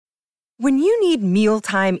When you need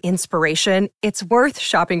mealtime inspiration, it's worth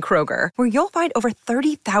shopping Kroger, where you'll find over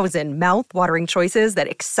 30,000 mouth-watering choices that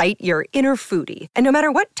excite your inner foodie. And no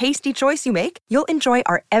matter what tasty choice you make, you'll enjoy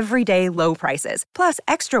our everyday low prices, plus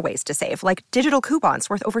extra ways to save, like digital coupons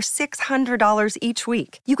worth over $600 each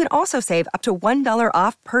week. You can also save up to $1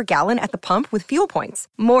 off per gallon at the pump with fuel points.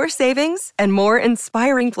 More savings and more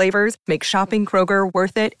inspiring flavors make shopping Kroger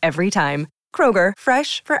worth it every time. Kroger,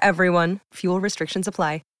 fresh for everyone. Fuel restrictions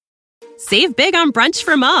apply. Save big on brunch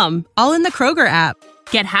for mom, all in the Kroger app.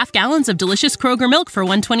 Get half gallons of delicious Kroger milk for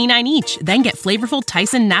 $1.29 each. Then get flavorful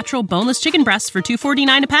Tyson natural boneless chicken breasts for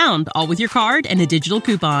 $2.49 a pound, all with your card and a digital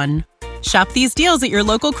coupon. Shop these deals at your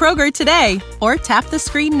local Kroger today, or tap the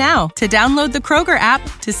screen now to download the Kroger app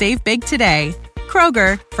to save big today.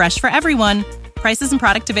 Kroger, fresh for everyone. Prices and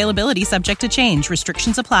product availability subject to change.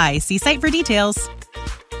 Restrictions apply. See site for details.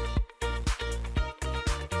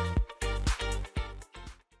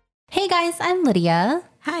 Hey guys, I'm Lydia.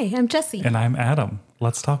 Hi, I'm Jessie. And I'm Adam.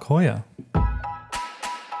 Let's talk Hoya.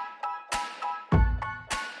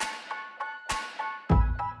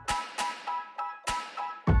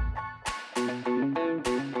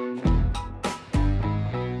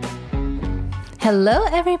 Hello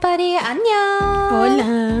everybody, annyeong.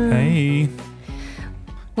 Hola. Hey.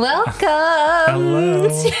 Welcome Hello.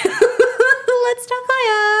 to Let's Talk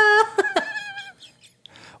Hoya.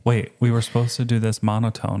 Wait, we were supposed to do this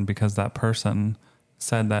monotone because that person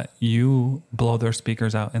said that you blow their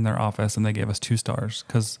speakers out in their office and they gave us 2 stars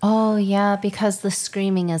because Oh yeah, because the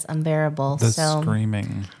screaming is unbearable. the So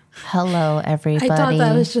screaming. hello everybody. I thought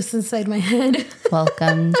that was just inside my head.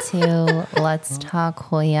 Welcome to Let's Talk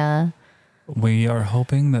Hoya. We are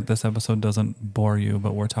hoping that this episode doesn't bore you,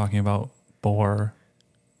 but we're talking about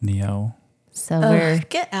Borneo. So we're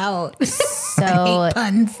Get out. so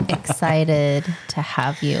Puns. excited to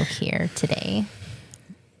have you here today.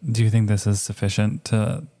 Do you think this is sufficient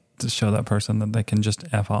to show that person that they can just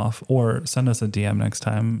F off or send us a DM next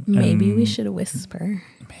time? Maybe and we should whisper.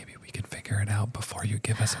 Maybe we could figure it out before you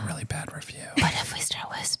give us a really bad review. But if we start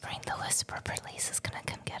whispering, the whisper police is gonna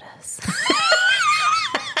come get us.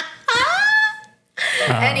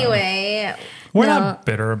 Anyway, We're No. not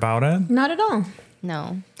bitter about it. Not at all.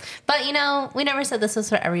 no. But you know, we never said this was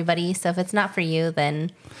for everybody. So if it's not for you,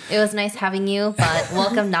 then it was nice having you, but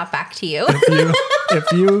welcome not back to you.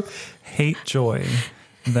 If you hate joy,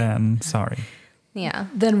 then sorry. Yeah.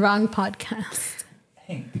 Then wrong podcast.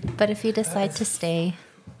 But if you decide to stay,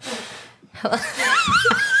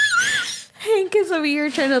 Hank is over here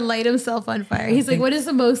trying to light himself on fire. He's like, what is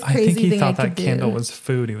the most I crazy think he thing I thought could that do? candle was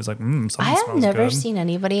food. He was like, something I have smells never good. seen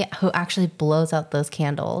anybody who actually blows out those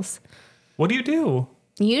candles. What do you do?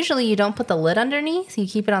 Usually you don't put the lid underneath. You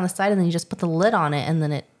keep it on the side and then you just put the lid on it and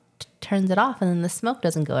then it turns it off and then the smoke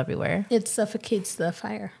doesn't go everywhere. It suffocates the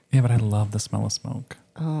fire. Yeah, but I love the smell of smoke.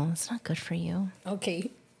 Oh, it's not good for you. Okay,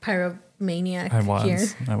 pyromaniac I was. here.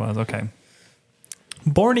 Okay.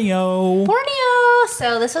 Borneo.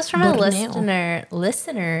 So this was from a Borneo.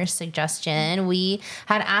 listener suggestion. We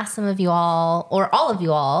had asked some of you all, or all of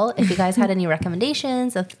you all, if you guys had any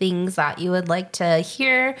recommendations of things that you would like to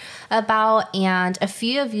hear about. And a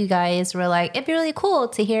few of you guys were like, it'd be really cool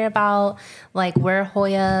to hear about like where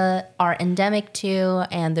Hoya are endemic to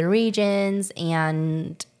and the regions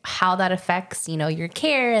and how that affects, you know, your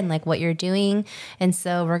care and like what you're doing. And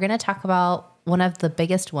so we're going to talk about one of the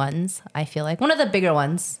biggest ones, I feel like. One of the bigger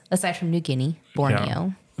ones, aside from New Guinea, Borneo. Yeah.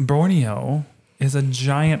 Borneo is a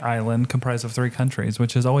giant island comprised of 3 countries,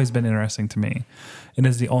 which has always been interesting to me. It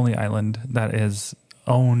is the only island that is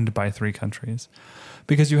owned by 3 countries.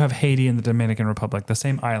 Because you have Haiti and the Dominican Republic, the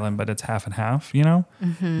same island, but it's half and half, you know?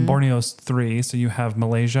 Mm-hmm. Borneo's 3, so you have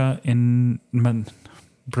Malaysia in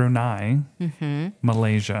Brunei,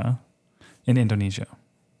 Malaysia, and Indonesia.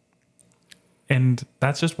 And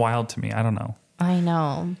that's just wild to me. I don't know. I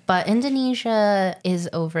know. But Indonesia is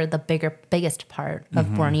over the biggest part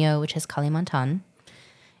of Borneo, which is Kalimantan.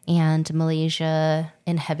 And Malaysia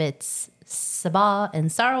inhabits Sabah and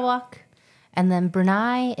Sarawak. And then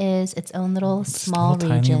Brunei is its own little small region.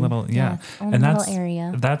 Tiny little, yeah. Its own And little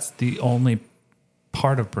area. that's the only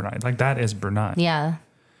part of Brunei. Like that is Brunei. Yeah.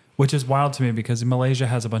 Which is wild to me because Malaysia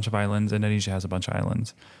has a bunch of islands, Indonesia has a bunch of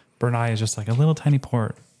islands. Brunei is just like a little tiny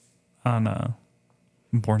port on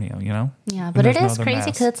Borneo, you know? Yeah, And but it there's no is other crazy mass.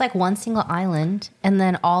 because it's like one single island and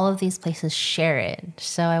then all of these places share it.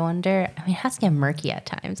 So I wonder, I mean, it has to get murky at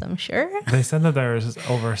times, I'm sure. They said that there's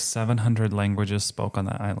over 700 languages spoke on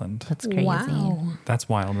that island. That's crazy. Wow. That's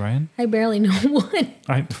wild, right? I barely know one.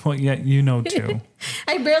 Well, yeah, you know too.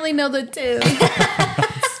 I barely know the 2.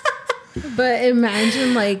 But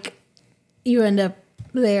imagine like you end up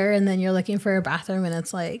there and then you're looking for a bathroom and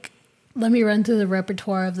it's like Let me run through the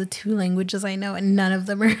repertoire of the 2 languages I know, and none of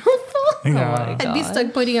them are helpful. Yeah. I'd be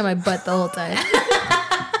stuck pointing at my butt the whole time.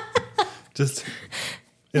 Just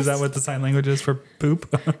is that what the sign language is for poop?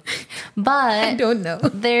 But I don't know.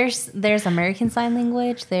 there's American Sign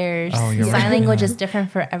Language. There's you're sign right. language Yeah. is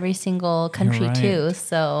different for every single country right. too.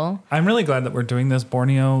 So I'm really glad that we're doing this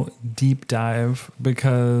Borneo deep dive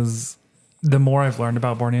because the more I've learned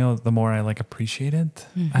about Borneo, the more I like appreciate it.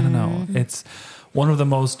 I don't know. It's one of the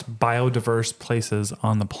most biodiverse places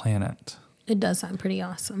on the planet. It does sound pretty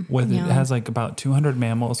awesome. It has like about 200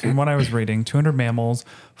 mammals. From what I was reading, 200 mammals,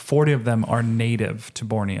 40 of them are native to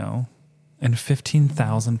Borneo, and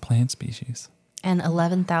 15,000 plant species. and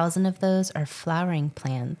 11,000 of those are flowering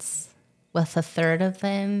plants, with a third of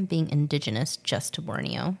them being indigenous just to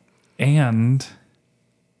Borneo. And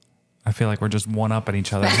I feel like we're just one up at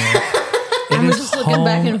each other here. I'm just looking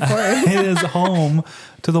back and forth. It is home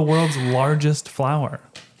to the world's largest flower,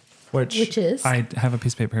 which is? I have a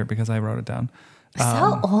piece of paper here because I wrote it down.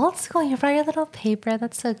 So old school. You brought your little paper.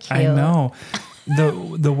 That's so cute. I know.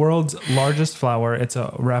 The world's largest flower, it's a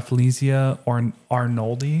Rafflesia or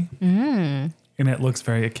Arnoldi. And it looks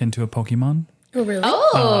very akin to a Pokemon. Oh, really?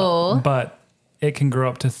 Oh, But it can grow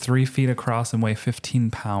up to 3 feet across and weigh 15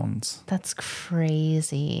 pounds. that's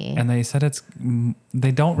crazy. And they said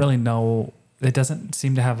they don't really know, it doesn't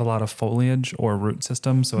seem to have a lot of foliage or root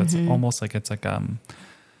system. So it's almost like it's like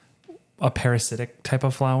a parasitic type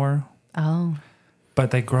of flower. Oh, But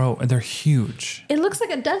they grow and they're huge. It looks like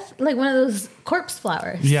like one of those corpse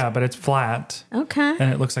flowers. Yeah, but it's flat. Okay.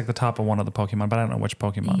 And it looks like the top of one of the Pokemon, but I don't know which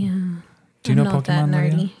Pokemon. Yeah. Do you know I'm not that Pokemon,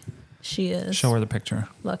 Lydia? nerdy. She is. Show her the picture.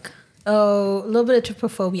 Look. Oh, a little bit of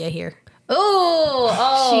trypophobia here.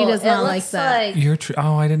 oh, She does it not like looks that.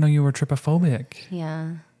 I didn't know you were trypophobic.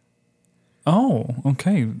 Yeah, Oh,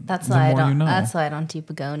 okay. that's The why I more don't. you know. That's why I don't do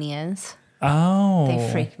begonias. Oh.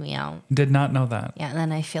 They freak me out. Did not know that. Yeah, and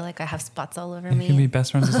then I feel like I have spots all over You me. can be best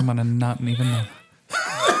friends with someone and not even know.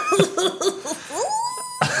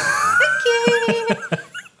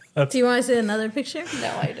 Do you want to see another picture?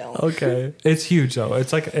 No, I don't. Okay. It's huge though.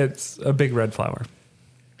 It's a big red flower.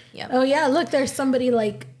 Oh, yeah. Look, there's somebody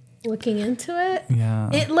like looking into it. Yeah.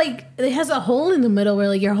 It has a hole in the middle where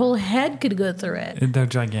like your whole head could go through it. They're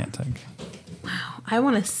gigantic. I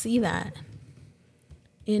want to see that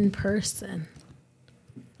in person.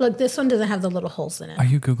 Look, this one doesn't have the little holes in it. Are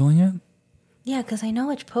you Googling it? Yeah, because I know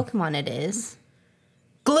which Pokemon it is.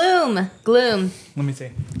 Gloom. Gloom. Let me see.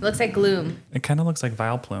 It looks like Gloom. It kind of looks like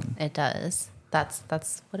Vileplume. It does. That's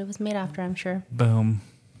what it was made after, I'm sure. Boom.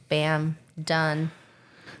 Bam. Done.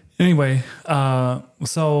 Anyway,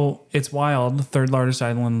 so it's wild, third largest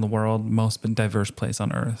island in the world, most diverse place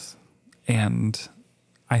on Earth. And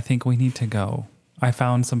I think we need to go. I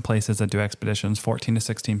found some places that do expeditions, 14 to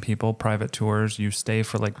 16 people, private tours. You stay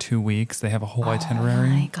for like 2 weeks. They have a whole Oh itinerary.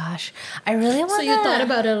 my gosh. I really want to. So you thought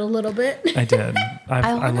about it a little bit? I did.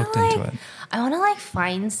 I wanna, looked into it. I want to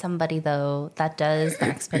find somebody though that does the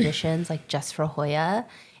expeditions like just for Hoya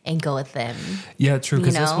and go with them. Yeah, true.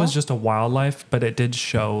 Because this know? was just a wildlife, but it did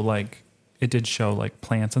show like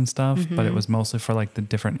plants and stuff, but it was mostly for like the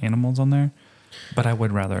different animals on there. But I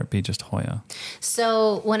would rather it be just Hoya.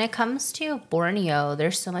 So when it comes to Borneo,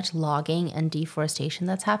 there's so much logging and deforestation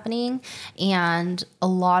that's happening. And a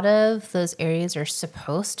lot of those areas are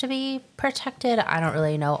supposed to be protected. I don't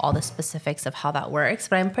really know all the specifics of how that works,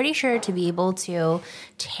 but I'm pretty sure to be able to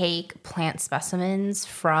take plant specimens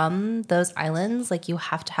from those islands, like you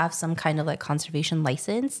have to have some kind of like conservation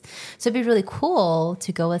license. So it'd be really cool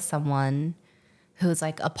to go with someone who's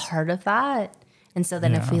like a part of that. And so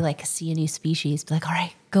then if we like see a new species, be like, all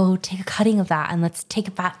right, go take a cutting of that and let's take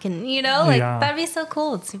it back. And that'd be so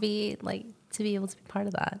cool to be able to be part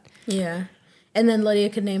of that. Yeah. And then Lydia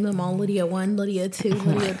could name them all Lydia 1, Lydia 2,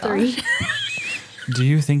 Lydia 3. Do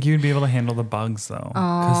you think you'd be able to handle the bugs though?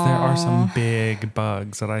 Because there are some big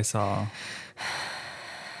bugs that I saw.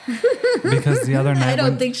 Because the other night, I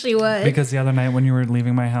don't think she would. Because the other night when you were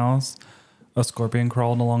leaving my house, a scorpion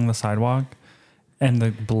crawled along the sidewalk, and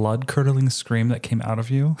the blood curdling scream that came out of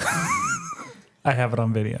you. I have it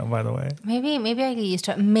on video, by the way. Maybe I get used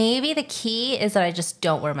to it. Maybe the key is that I just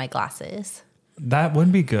don't wear my glasses. That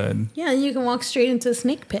would be good. Yeah, and you can walk straight into a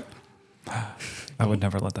snake pit. I would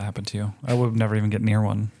never let that happen to you. I would never even get near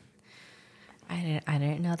one. I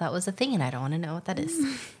didn't know that was a thing, and I don't want to know what that is.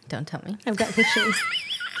 Don't tell me. I've got pictures.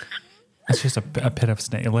 It's just a pit of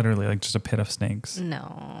snakes, literally like just a pit of snakes.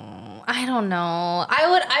 No, I don't know.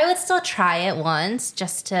 I would still try it once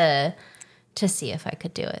just to see if I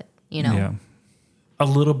could do it. Yeah. A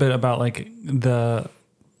little bit about like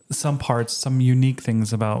some unique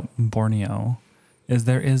things about Borneo is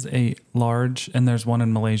there is a large, and there's one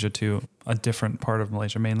in Malaysia too, a different part of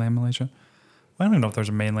Malaysia, mainland Malaysia. I don't even know if there's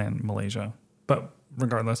a mainland Malaysia, but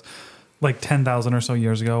regardless, like 10,000 or so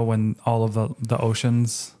years ago when all of the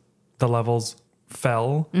oceans, the levels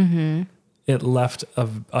fell, it left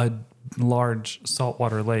a large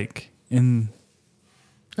saltwater lake in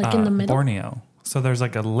in the middle? Borneo. So there's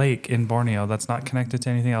like a lake in Borneo that's not connected to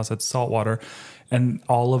anything else. It's saltwater, and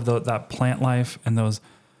all of that plant life and those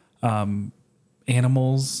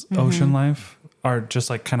animals, ocean life, are just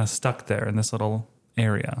like kind of stuck there in this little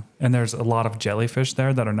area. And there's a lot of jellyfish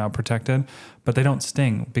there that are now protected, but they don't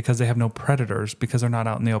sting because they have no predators because they're not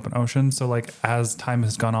out in the open ocean. So like as time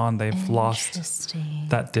has gone on, they've lost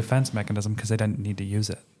that defense mechanism because they didn't need to use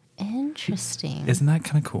it. Interesting. Isn't that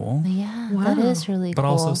kind of cool? Yeah, Wow. that is really But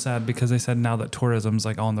cool. also sad because they said now that tourism's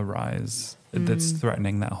like on the rise, it's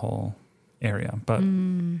threatening that whole area. But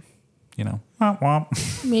you know, womp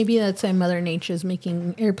womp. Maybe that's why Mother Nature's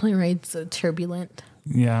making airplane rides so turbulent.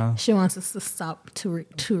 Yeah. She wants us to stop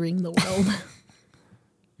touring the world.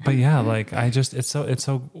 But yeah, like it's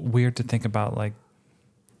so weird to think about like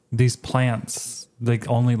these plants, like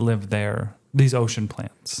only live there, these ocean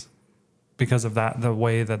plants, because of the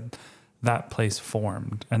way that place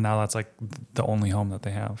formed. And now that's like the only home that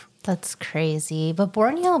they have. That's crazy. But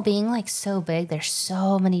Borneo being like so big, there's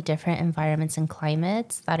so many different environments and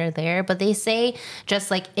climates that are there. But they say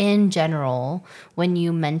just like in general, when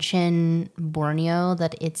you mention Borneo,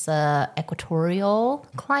 that it's a equatorial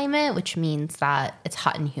climate, which means that it's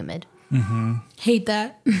hot and humid. Hate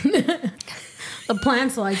that. The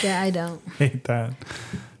plants like it. I don't. Hate that.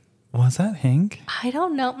 Was that Hank? I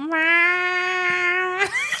don't know.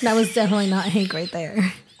 That was definitely not Hank right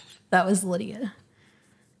there. That was Lydia.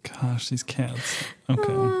 Gosh, these cats.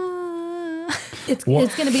 Okay. It's going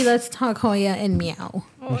to be Let's Talk Hoya and Meow.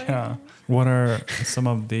 Yeah. What are some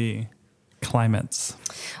of the climates?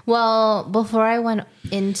 Well, before I went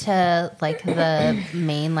into like the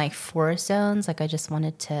main like forest zones, like I just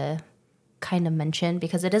wanted to kind of mention,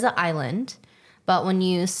 because it is an island, but when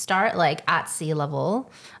you start like at sea level,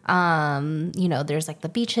 you know, there's like the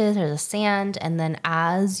beaches, there's the sand, and then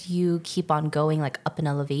as you keep on going like up in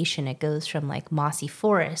elevation, it goes from like mossy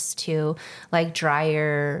forest to like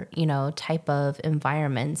drier, you know, type of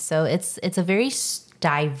environment. So it's a very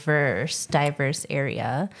diverse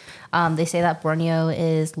area. They say that Borneo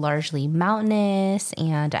is largely mountainous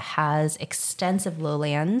and it has extensive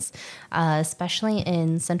lowlands, especially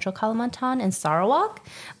in central Kalimantan and Sarawak.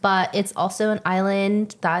 But it's also an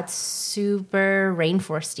island that's super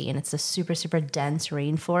rainforesty, and it's a super, super dense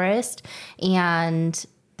rainforest. And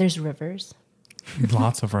there's rivers.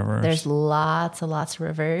 Lots of rivers. There's lots of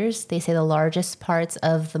rivers. They say the largest parts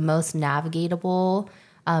of the most navigatable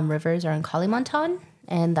rivers are in Kalimantan,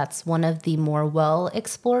 and that's one of the more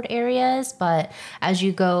well-explored areas. But as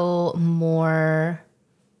you go more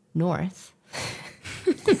north,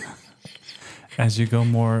 as you go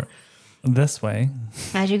more this way,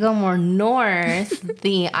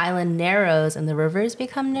 the island narrows and the rivers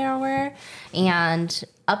become narrower. And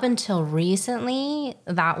up until recently,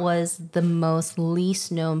 that was the most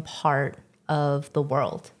least known part of the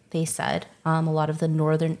world, they said. A lot of the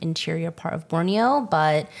northern interior part of Borneo,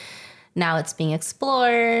 but now it's being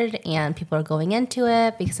explored and people are going into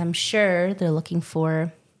it because I'm sure they're looking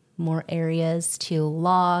for more areas to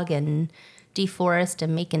log and deforest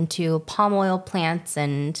and make into palm oil plants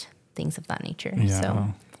and things of that nature. yeah.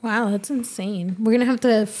 So Wow, that's insane. We're gonna have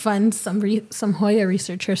to fund some Hoya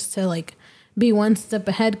researchers to like be one step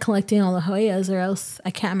ahead collecting all the Hoyas, or else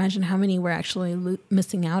I can't imagine how many we're actually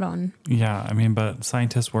missing out on. Yeah, I mean, but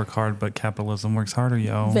scientists work hard, but capitalism works harder,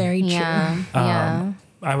 yo. Very true. yeah.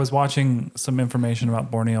 I was watching some information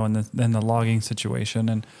about Borneo and the logging situation,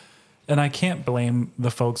 and I can't blame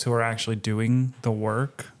the folks who are actually doing the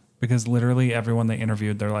work, because literally everyone they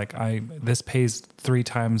interviewed, they're like, this pays 3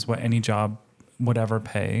 times what any job would ever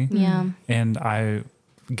pay. Yeah. And I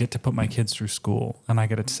get to put my kids through school, and I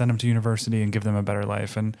get to send them to university and give them a better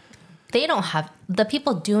life. And They don't have, the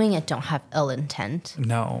people doing it don't have ill intent.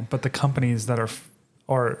 no, but the companies that are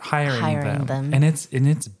hiring them. And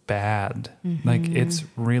it's bad. Like, it's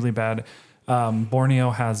really bad. Borneo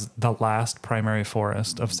has the last primary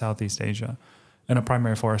forest of Southeast Asia. And a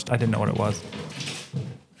primary forest, I didn't know what it was.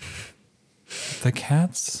 The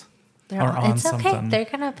cats are on It's okay. something. They're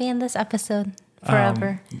going to be in this episode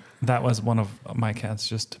forever. That was one of my cats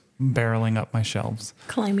just barreling up my shelves.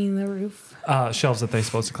 Climbing the roof. Shelves that they're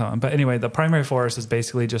supposed to climb on. But anyway, the primary forest is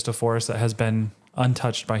basically just a forest that has been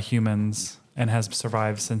untouched by humans and has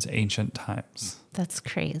survived since ancient times. That's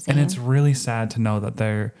crazy. And it's really sad to know that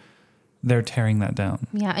they're tearing that down.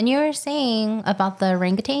 Yeah, and you were saying about the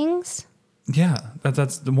orangutans. Yeah,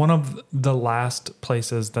 that's one of the last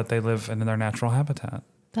places that they live in their natural habitat.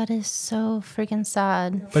 That is so freaking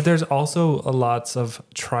sad. But there's also lots of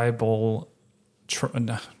tribal,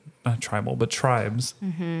 not tribal, but tribes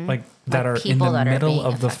like that are in people the that are middle being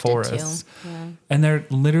of the affected too. forests. Yeah. And they're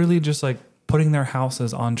literally just like putting their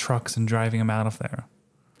houses on trucks and driving them out of there.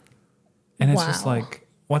 And it's just Wow. like,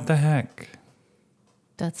 what the heck?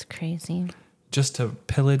 That's crazy. Just to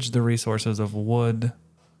pillage the resources of wood,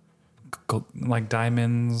 like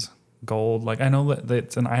diamonds, gold. Like I know that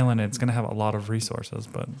it's an island, it's going to have a lot of resources,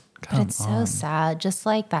 but come It's so on. sad. Just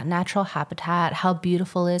like that natural habitat, how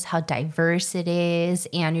beautiful it is, how diverse it is,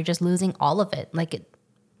 and you're just losing all of it. Like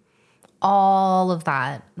all of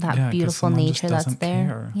that Yeah, 'cause beautiful someone just nature that's doesn't there.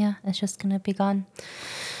 care. Yeah, it's just gonna be gone.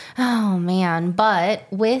 Oh man. But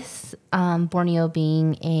with Borneo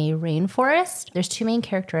being a rainforest, there's two main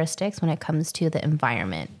characteristics when it comes to the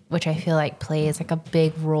environment, which I feel like plays like a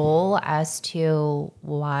big role as to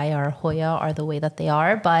why our Hoya are the way that they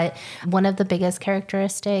are. But one of the biggest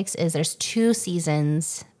characteristics is there's two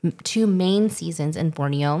main seasons in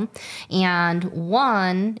Borneo. And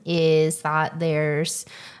one is that there's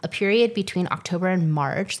a period between October and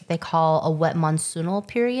March that they call a wet monsoonal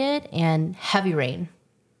period and heavy rain.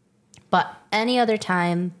 But any other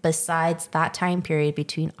time besides that time period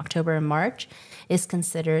between October and March is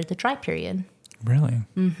considered the dry period. Really?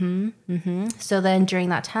 So then during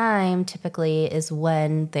that time typically is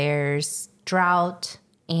when there's drought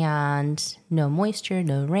and no moisture,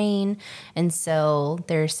 no rain. And so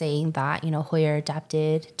they're saying that, Hoya are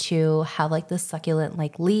adapted to have like the succulent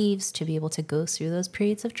like leaves to be able to go through those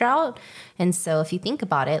periods of drought. And so if you think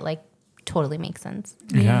about it, like totally makes sense.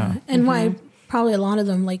 Yeah. And why probably a lot of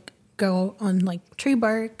them like go on like tree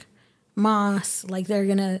bark, moss, like they're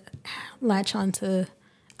going to latch onto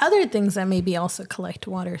other things that maybe also collect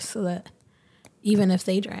water so that even if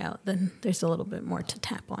they dry out, then there's a little bit more to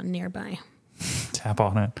tap on nearby. Tap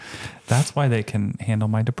on it. That's why they can handle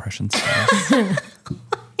my depression stuff.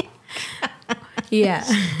 Yeah,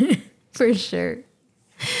 for sure.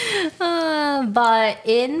 But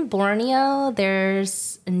in Borneo,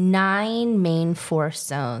 there's 9 main forest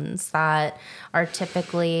zones that are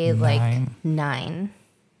typically like 9.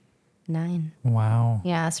 Wow.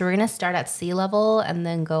 Yeah, so we're going to start at sea level and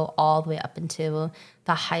then go all the way up into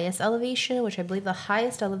the highest elevation, which I believe the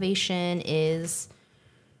highest elevation is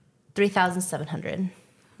 3,700.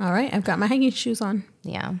 All right, I've got my hiking shoes on.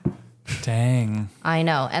 Yeah. Dang. I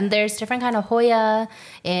know. And there's different kind of Hoya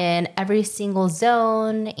in every single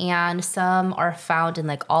zone, and some are found in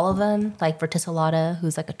like all of them, like Verticillata,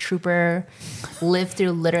 who's like a trooper, lived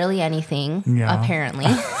through literally anything, Yeah. apparently.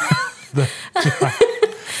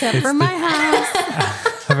 Except for my house.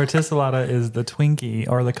 Verticillata is the Twinkie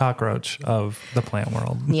or the cockroach of the plant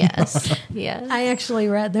world. Yes. Yes. I actually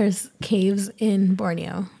read there's caves in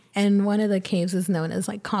Borneo. And one of the caves is known as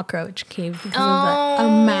like Cockroach Cave because of the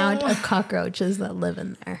amount of cockroaches that live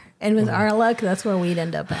in there. And with our luck, that's where we'd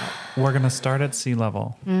end up at. We're going to start at sea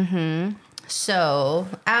level. So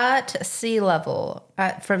at sea level,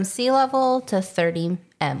 from sea level to 30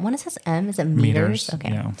 M. When it says M, is it meters?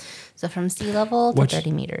 Okay. Yeah. So from sea level to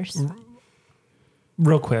 30 meters.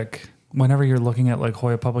 Real quick, whenever you're looking at like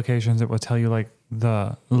Hoya publications, it will tell you like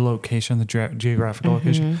the location, the geographical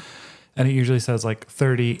location. And it usually says like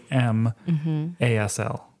 30 M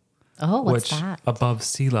ASL. Oh, what's which that? above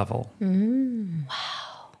sea level.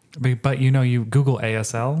 Wow. But you Google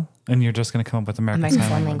ASL and you're just going to come up with American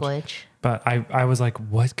Sign Language. But I was like,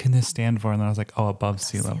 what can this stand for? And then I was like, above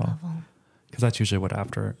sea level. Because that's usually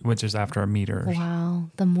which is after a meter. Wow.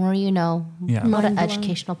 The more you know. Yeah. What an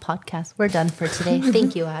educational podcast. We're done for today.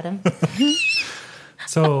 Thank you, Adam.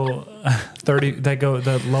 So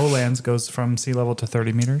the lowlands goes from sea level to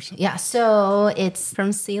 30 meters? Yeah, so it's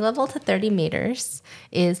from sea level to 30 meters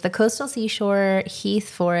is the coastal seashore, heath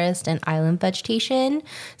forest, and island vegetation.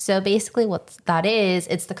 So basically what that is,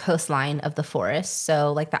 it's the coastline of the forest.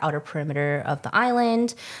 So like the outer perimeter of the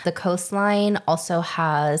island. The coastline also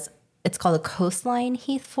has, it's called a coastline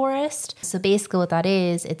heath forest. So basically what that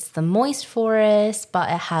is, it's the moist forest, but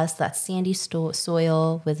it has that sandy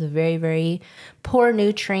soil with very, very poor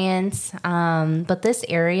nutrients. But this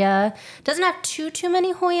area doesn't have too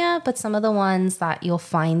many Hoya, but some of the ones that you'll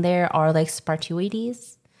find there are like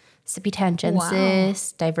Spartuoides,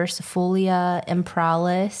 Cipitangensis, Diversifolia,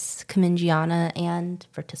 Imperalis, Commingiana, and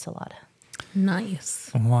Verticillata.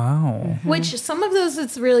 Nice. Wow. Which some of those,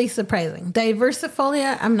 it's really surprising.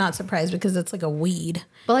 Diversifolia, I'm not surprised because it's like a weed.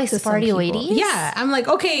 But like to some people. Spartuoides? Yeah. I'm like,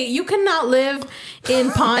 okay, you cannot live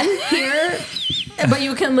in pond here, but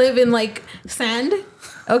you can live in like sand.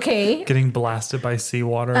 Okay. Getting blasted by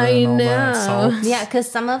seawater I and all know. that salt. Yeah, because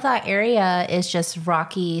some of that area is just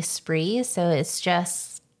rocky spree, so it's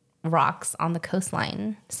just rocks on the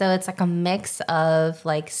coastline. So it's like a mix of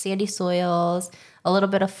like sandy soils, a little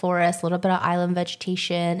bit of forest, a little bit of island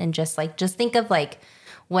vegetation, and just think of like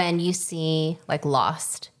when you see like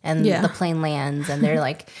Lost and Yeah. the plane lands and they're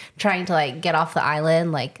like trying to like get off the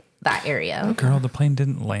island, like that area. Girl, the plane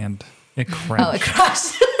didn't land. It crashed. Oh, it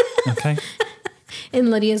crashed. Okay.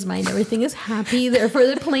 In Lydia's mind, everything is happy. Therefore,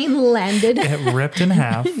 the plane landed. It ripped in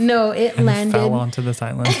half. No, it and landed fell onto this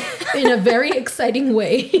island. in a very exciting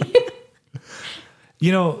way.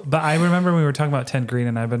 You know, but I remember we were talking about Ted Green,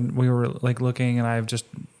 and we were like looking, and I've just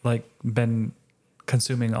like been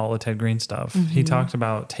consuming all the Ted Green stuff. He talked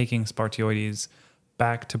about taking Spartioides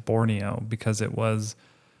back to Borneo because it was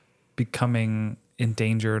becoming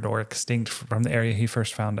endangered or extinct from the area he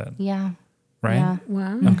first found it. Yeah. Right? Yeah.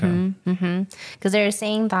 Wow. Okay. Because they're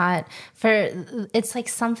saying that it's like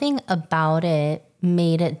something about it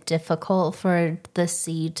made it difficult for the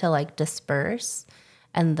seed to like disperse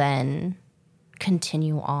and then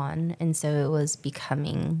continue on. And so it was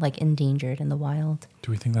becoming like endangered in the wild.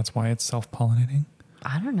 Do we think that's why it's self-pollinating?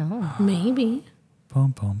 I don't know. Maybe.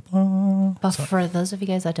 Bum, bum, bum. But for those of you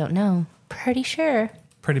guys that don't know, pretty sure,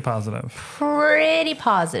 Pretty positive. pretty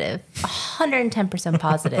positive, 110%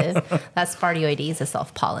 positive that Spartioides is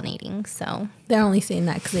self-pollinating. So They're only saying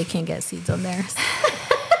that because they can't get seeds on theirs.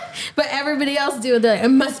 But everybody else do it. It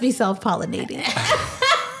must be self-pollinating.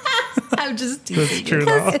 I'm just teasing That's you. true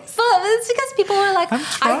though. it's because people were like,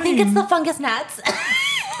 I think it's the fungus gnats.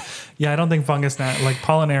 Yeah, I don't think fungus gnat, like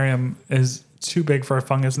pollinarium is too big for a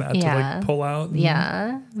fungus gnat to Yeah. like pull out.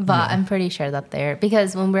 Yeah, but I'm pretty sure that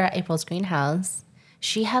because when we were at April's greenhouse,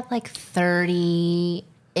 she had like 30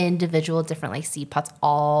 individual different like seed pots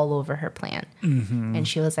all over her plant. And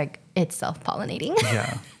she was like, it's self-pollinating.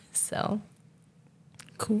 Yeah. So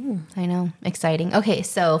Cool. I know, exciting. Okay,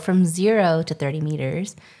 so from 0 to 30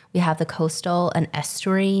 meters, we have the coastal and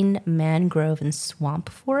estuarine mangrove and swamp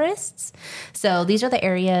forests. So these are the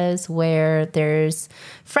areas where there's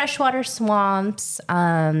freshwater swamps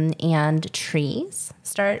and trees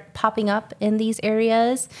start popping up in these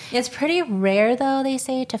areas. It's pretty rare, though, they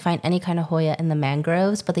say, to find any kind of Hoya in the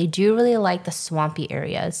mangroves, but they do really like the swampy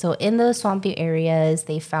areas. So in those swampy areas,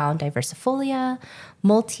 they found diversifolia,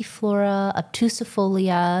 multiflora,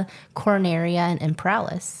 obtusifolia, coronaria, and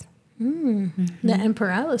imperalis. The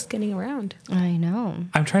Imperalis getting around. I know.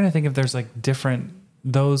 I'm trying to think if there's like different,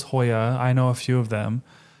 those Hoya, I know a few of them.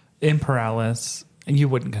 Imperalis, you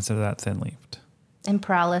wouldn't consider that thin-leafed.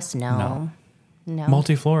 Imperalis, no.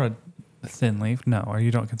 Multiflora, thin-leaf, no, or you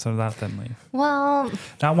don't consider that thin-leaf. Well,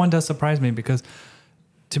 That one does surprise me because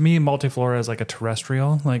to me, multiflora is like a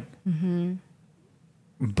terrestrial, like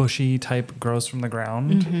bushy type grows from the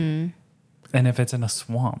ground. And if it's in a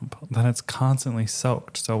swamp, then it's constantly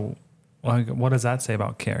soaked. So like, what does that say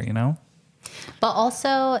about care, you know? but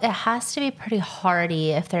also it has to be pretty hardy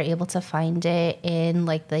if they're able to find it in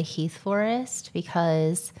like the heath forest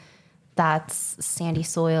because that's sandy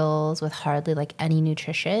soils with hardly like any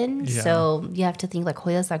nutrition. Yeah. So you have to think like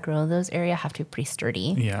Hoyas that grow in those areas have to be pretty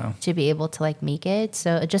sturdy Yeah. to be able to like make it.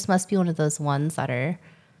 So it just must be one of those ones that are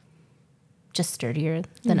just sturdier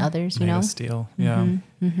than others, you Made know? of steel. Yeah.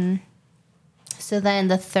 So then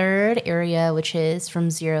the third area, which is from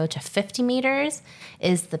 0 to 50 meters,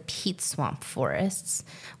 is the peat swamp forests,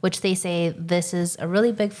 which they say this is a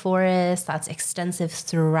really big forest that's extensive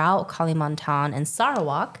throughout Kalimantan and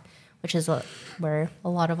Sarawak, which is where a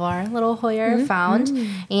lot of our little Hoya are found.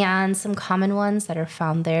 And some common ones that are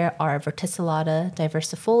found there are Verticillata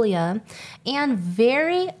diversifolia, and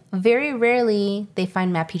very, very rarely they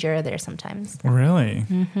find Mapigera there sometimes. Really?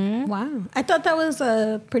 Wow. I thought that was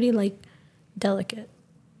a pretty like delicate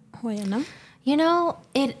Hoya, no? You know,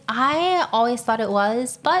 I always thought it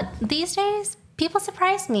was, but these days people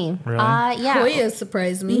surprise me. Really? Yeah. Hoya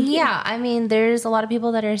surprised me. Yeah, I mean, there's a lot of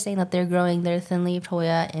people that are saying that they're growing their thin-leaved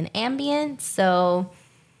Hoya in ambient, so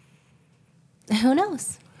who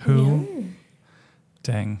knows? Who?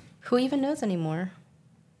 Dang. Who even knows anymore?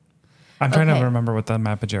 I'm trying Okay. to remember what the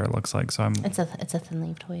Mapigera looks like. So I'm It's a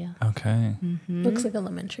thin-leaved Hoya. okay. Looks like a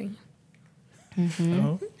lemon tree.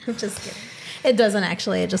 Oh. I'm just kidding. It doesn't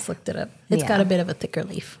actually. I just looked it up. It's Yeah. got a bit of a thicker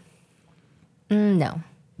leaf. No,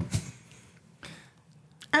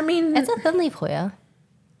 I mean, it's a thin-leaf Hoya.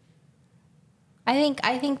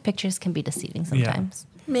 I think pictures can be deceiving sometimes.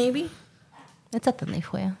 maybe. It's a thin-leaf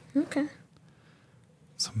Hoya. Okay.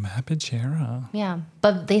 So Mapigera. Yeah,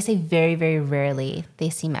 but they say very, very rarely they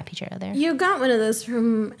see Mapigera there. You got one of those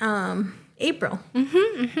from April.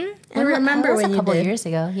 I remember when a you couple did. years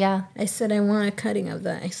ago. Yeah. I said I want a cutting of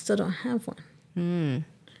that. I still don't have one.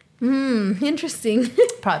 Interesting.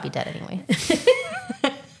 Probably be dead anyway.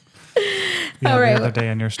 Yeah, All right. the other day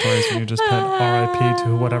in your stories when you just put RIP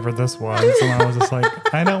to whatever this was, and I was just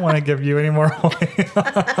like, I don't want to give you any more Hoya.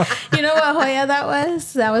 You know what Hoya that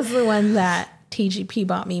was? That was the one that TGP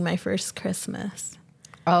bought me my first Christmas.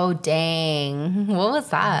 Oh, dang. What was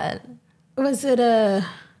that? Was it a...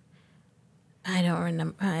 I don't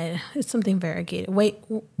remember. It's something variegated. Wait,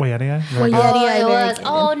 yeah. Well, yeah. Oh, it was. variegated.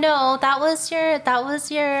 Oh, no. That was your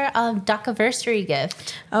DACA-versary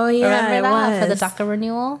gift. Oh, yeah, Remember it that was. for the DACA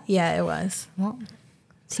renewal? Yeah, it was. Well,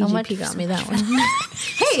 TGP got me that one.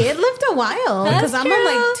 Hey, it lived a while because I'm on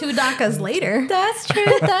like 2 DACAs later. That's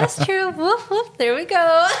true. That's true. Woof, woof. There we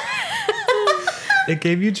go. It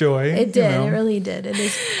gave you joy. It did. It really did. It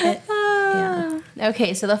is. Yeah.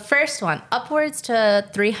 Okay, so the first one, upwards to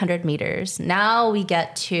 300 meters. Now we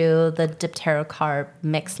get to the dipterocarp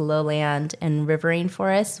mixed lowland and riverine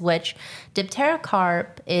forest, which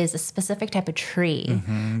dipterocarp is a specific type of tree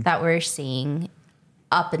that we're seeing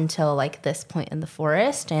up until like this point in the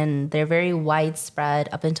forest, and they're very widespread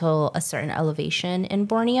up until a certain elevation in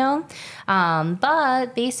Borneo.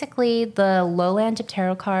 But basically the lowland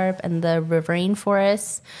dipterocarp and the riverine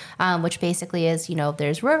forests, which basically is,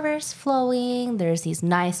 there's rivers flowing, there's these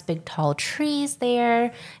nice big tall trees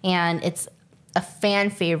there, and it's a fan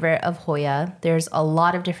favorite of Hoya. There's a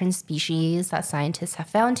lot of different species that scientists have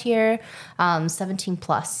found here, 17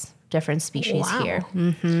 plus different species here.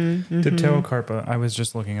 Dipterocarpa, I was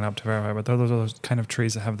just looking it up to verify, but those kind of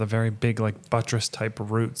trees that have the very big, like buttress type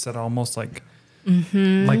roots that almost like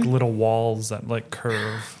little walls that like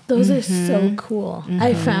curve. Those are so cool.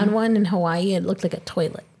 I found one in Hawaii. It looked like a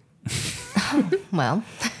toilet. Well,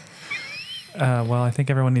 Well, I think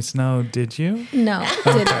everyone needs to know, did you? No,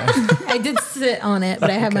 I did sit on it, but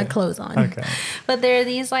I had my clothes on. Okay. but there are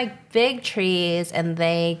these like big trees, and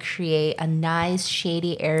they create a nice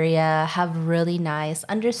shady area, have really nice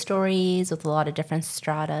understories with a lot of different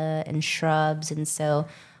strata and shrubs. And so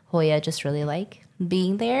Hoya just really like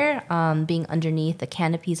being there, being underneath the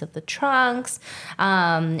canopies of the trunks.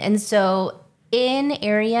 And so in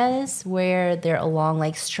areas where they're along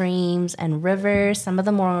like streams and rivers, some of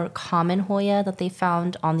the more common Hoya that they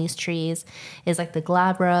found on these trees is like the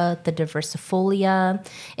glabra, the diversifolia.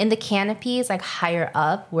 In the canopies, like higher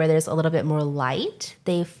up where there's a little bit more light,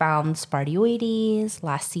 they found Spardioides,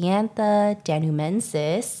 Lasiantha,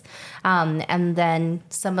 Danumensis, and then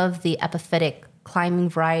some of the epiphytic climbing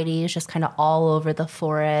varieties just kind of all over the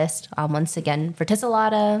forest. Once again,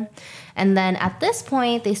 verticillata. And then at this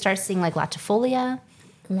point, they start seeing like latifolia,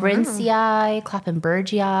 Brincii,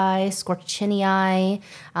 Clappenbergii, Scorchinii.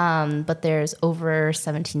 But there's over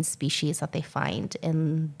 17 species that they find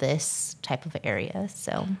in this type of area.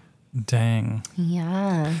 So, Dang.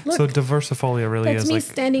 yeah. Look, so diversifolia really That's is me like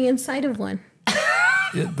standing inside of one.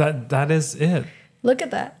 that is it. Look at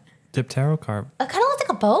that. Dipterocarp. It kind of looks like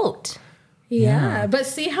a boat. Yeah, but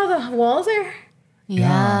see how the walls are?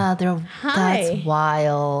 Yeah, Hi. that's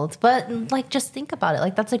wild. But like, just think about it.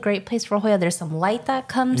 Like, that's a great place for Hoya. There's some light that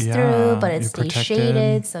comes Yeah, through, but it you're stays protected.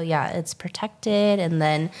 shaded. So yeah, it's protected. And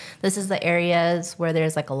then this is the areas where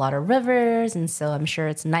there's like a lot of rivers, and so I'm sure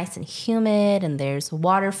it's nice and humid, and there's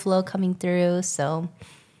water flow coming through. So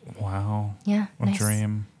Wow. yeah, A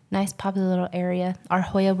dream. nice popular little area. Our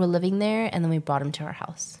Hoya were living there, and then we brought him to our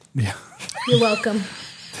house. Yeah. You're welcome.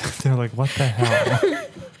 They're like, what the hell?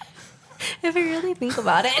 If you really think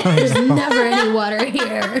about it. There's never any water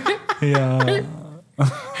here. Yeah.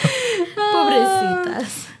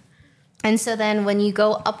 Pobrecitas. And so then when you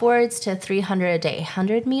go upwards to 300 to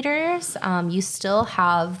 800 meters, you still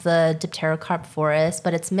have the dipterocarp forest,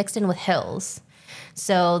 but it's mixed in with hills.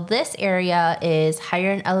 So this area is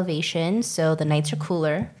higher in elevation, so the nights are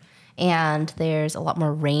cooler, and there's a lot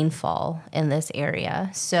more rainfall in this area.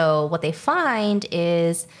 So what they find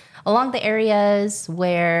is along the areas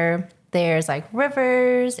where there's like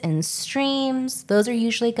rivers and streams, those are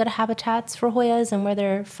usually good habitats for Hoyas and where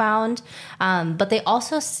they're found. But they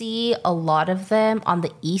also see a lot of them on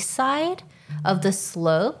the east side of the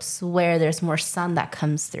slopes where there's more sun that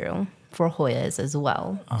comes through for Hoyas as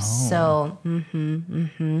well. Oh. So,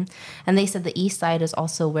 and they said the east side is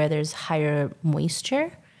also where there's higher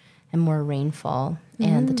moisture and more rainfall,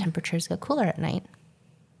 and the temperatures get cooler at night.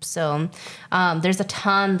 So there's a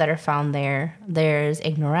ton that are found there. There's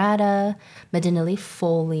ignorata,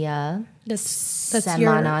 medinellifolia, That's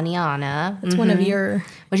your, Semananiana. that's one of your,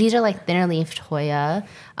 Which these are like thinner-leafed Hoya.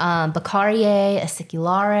 Beccariae,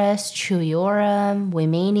 acicularis, chuiorum,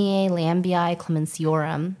 Weimaniae, lambii,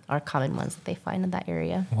 clemenciorum are common ones that they find in that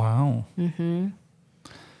area. Wow.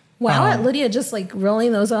 wow, at Lydia just like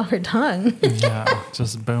rolling those off her tongue. Yeah,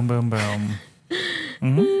 just boom, boom, boom.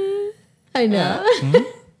 I know.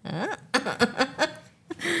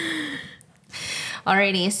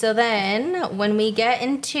 Alrighty, so then when we get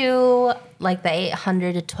into like the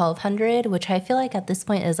 800 to 1200, which I feel like at this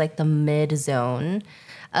point is like the mid zone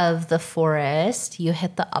of the forest, you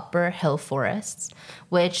hit the upper hill forests,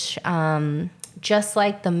 which just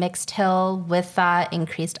like the mixed hill, with that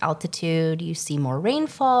increased altitude, you see more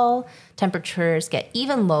rainfall, temperatures get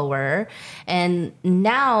even lower, and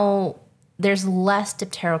now there's less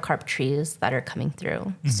dipterocarp trees that are coming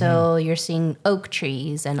through. So you're seeing oak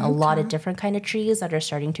trees and a lot of different kind of trees that are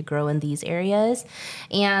starting to grow in these areas.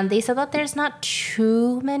 And they said that there's not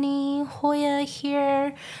too many Hoya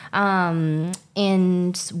here.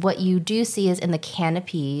 And what you do see is in the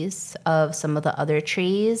canopies of some of the other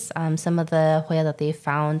trees, some of the Hoya that they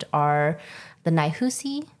found are the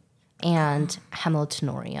Naihusi and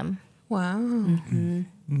Hamiltonorium. Wow.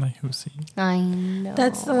 Naihusi. I know.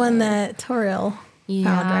 That's the one that Toriel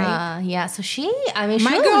found, right? Yeah. So she My was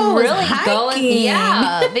girl was really going. hiking.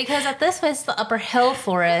 Yeah. Because at this place, the upper hill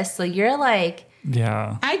forest. So you're like,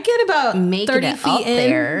 Yeah. I get about Making 30 it feet up in,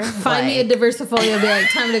 there, find me a like- diversifolia, be like,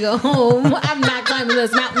 time to go home. I'm not climbing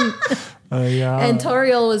this mountain. Yeah. And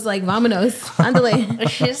Toriel was like, vamonos, andale.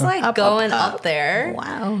 she's like Up, going up, up there.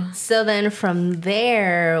 Wow. So then from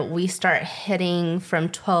there, we start hitting from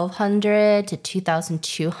 1200 to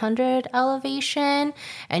 2200 elevation,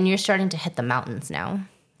 and you're starting to hit the mountains now.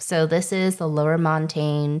 So this is the lower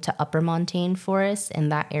montane to upper montane forest in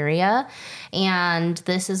that area. And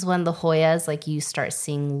this is when the Hoyas, like you start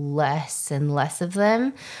seeing less and less of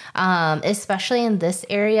them. Especially in this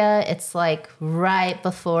area, it's like right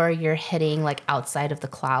before you're hitting like outside of the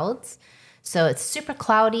clouds. So it's super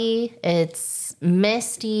cloudy, it's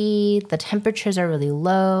misty, the temperatures are really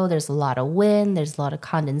low, there's a lot of wind, there's a lot of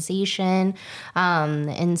condensation.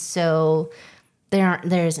 And so there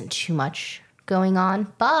isn't too much going on,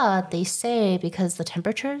 but they say because the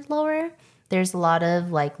temperature is lower, there's a lot of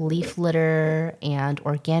like leaf litter and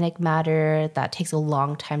organic matter that takes a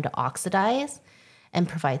long time to oxidize and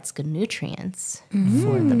provides good nutrients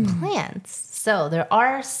for the plants. So there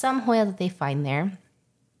are some Hoya that they find there,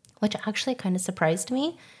 which actually kind of surprised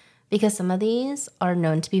me because some of these are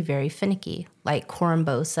known to be very finicky, like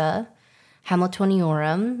Corymbosa,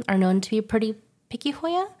 Hamiltoniorum are known to be pretty picky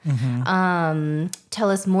Hoya.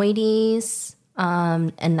 Telesmoides,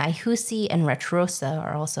 and Naihusi and Retrosa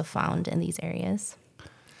are also found in these areas.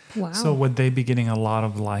 Wow. So would they be getting a lot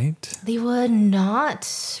of light? They would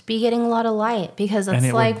not be getting a lot of light because And it's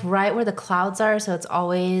it like would- right where the clouds are. So it's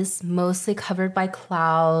always mostly covered by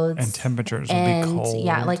clouds. And temperatures would And be cold.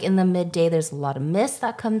 yeah, like in the midday, there's a lot of mist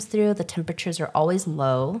that comes through. The temperatures are always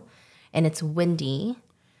low and it's windy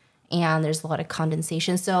and there's a lot of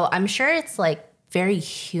condensation. So I'm sure it's like very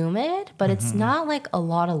humid, but it's not like a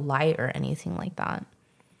lot of light or anything like that.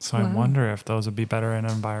 So I wonder if those would be better in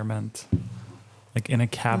an environment, like in a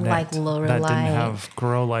cabinet Like lower that light. didn't have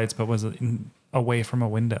grow lights, but was away from a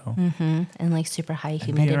window. And like super high It'd be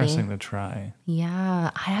humidity. interesting to try.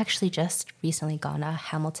 Yeah, I actually just recently got a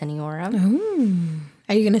Hamiltoniorum.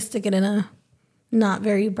 Are you going to stick it in a not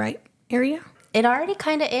very bright area? It already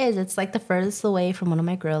kind of is. It's like the furthest away from one of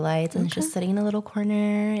my grow lights, and it's just sitting in a little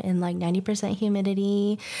corner in like 90%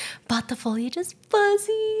 humidity. But the foliage is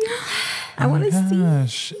fuzzy. I want to see.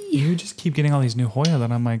 Gosh, you just keep getting all these new Hoya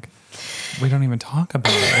that I'm like, we don't even talk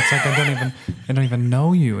about it. It's like I don't even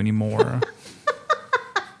know you anymore.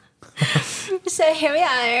 So here we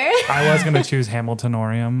are. I was gonna choose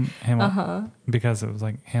Hamiltonorium, because it was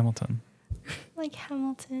like Hamilton, Like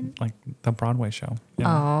Hamilton. like the Broadway show. Yeah.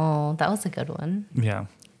 Oh, that was a good one. Yeah.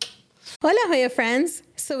 Hola, Hoya friends.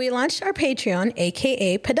 So we launched our Patreon,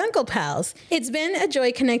 aka Peduncle Pals. It's been a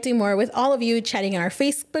joy connecting more with all of you, chatting in our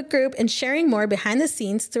Facebook group, and sharing more behind the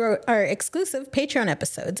scenes through our exclusive Patreon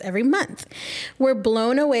episodes every month. We're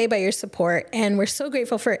blown away by your support, and we're so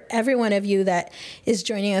grateful for every one of you that is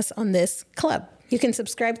joining us on this club. You can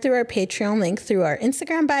subscribe through our Patreon link through our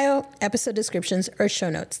Instagram bio, episode descriptions, or show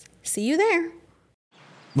notes. See you there.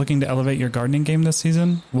 Looking to elevate your gardening game this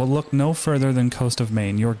season? Well, look no further than Coast of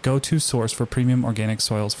Maine, your go-to source for premium organic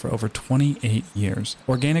soils for over 28 years.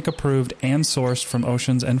 Organic approved and sourced from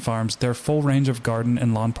oceans and farms, their full range of garden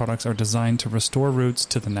and lawn products are designed to restore roots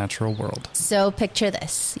to the natural world. So picture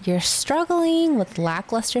this. You're struggling with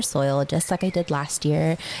lackluster soil just like I did last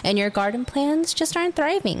year, and your garden plans just aren't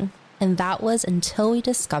thriving. and that was until we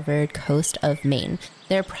discovered Coast of Maine.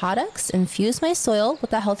 Their products infused my soil with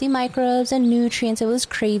the healthy microbes and nutrients it was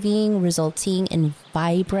craving, resulting in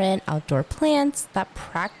vibrant outdoor plants that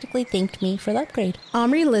practically thanked me for the upgrade.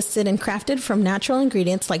 Omri listed and crafted from natural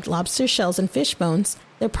ingredients like lobster shells and fish bones,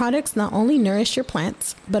 their products not only nourish your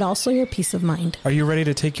plants, but also your peace of mind. Are you ready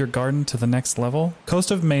to take your garden to the next level?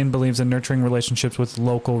 Coast of Maine believes in nurturing relationships with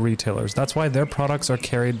local retailers. That's why their products are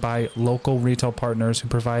carried by local retail partners who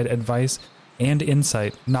provide advice and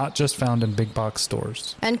insight, not just found in big box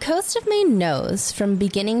stores. And Coast of Maine knows, from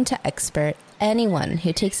beginning to expert, anyone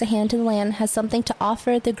who takes a hand to the land has something to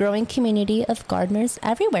offer the growing community of gardeners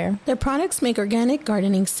everywhere. Their products make organic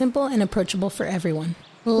gardening simple and approachable for everyone.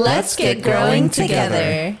 Let's get growing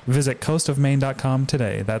together. Visit coastofmaine.com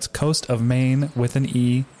today. That's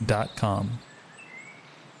coastofmaine.com.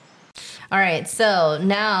 All right, so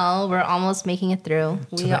now we're almost making it through.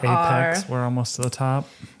 To the apex, we're almost to the top.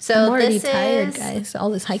 So I'm already this tired, is, guys.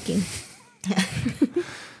 All this hiking.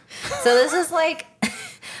 So this is like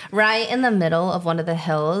right in the middle of one of the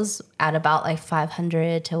hills at about like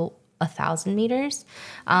 500 to 1,000 meters.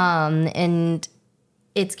 And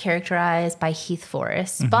it's characterized by heath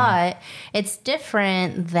forests, but it's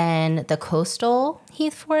different than the coastal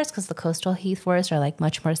heath forests because the coastal heath forests are like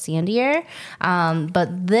much more sandier.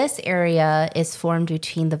 But this area is formed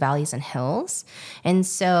between the valleys and hills. And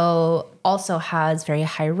so also has very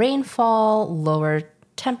high rainfall, lower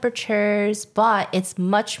temperatures, but it's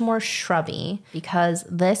much more shrubby because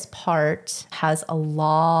this part has a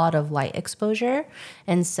lot of light exposure.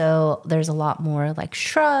 And so there's a lot more like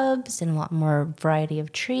shrubs and a lot more variety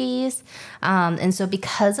of trees. And so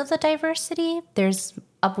because of the diversity, there's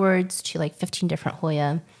upwards to like 15 different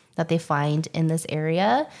Hoya that they find in this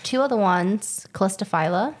area. Two of the ones,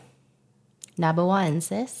 Calistophylla,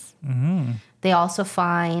 Naboaensis. They also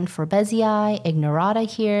find Forbesii, Ignorata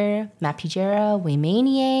here, Mapigera,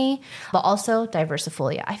 Weymaniae, but also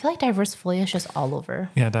Diversifolia. I feel like Diversifolia is just all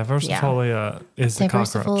over. Yeah, Diversifolia is the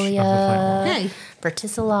cockroach of the plant world. Hey,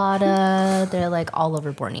 Verticillata, they're like all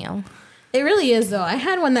over Borneo. it really is, though. I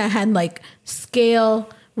had one that had like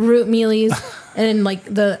scale, root mealies, and like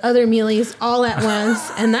the other mealies all at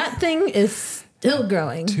once. And that thing is still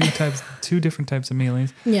growing. Two different types of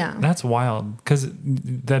mealies. Yeah. That's wild because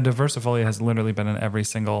the Diversifolia has literally been in every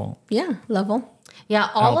single Level. Yeah,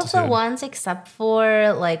 all of the Altitude. ones except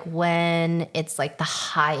for like when it's like the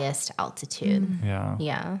highest altitude. Yeah.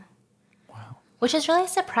 Yeah. Wow. Which is really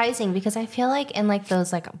surprising because I feel like in like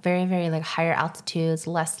those like very, very like higher altitudes,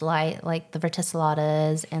 less light, like the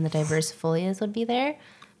Verticillatas and the Diversifolias would be there.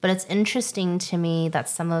 But it's interesting to me that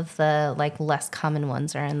some of the like less common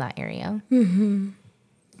ones are in that area.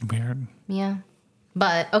 Weird. Yeah.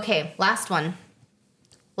 But okay, last one.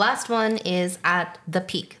 Last one is at the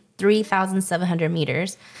peak, 3,700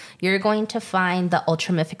 meters. You're going to find the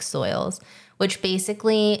ultramorphic soils, which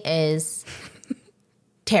basically is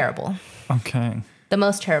terrible. Okay. The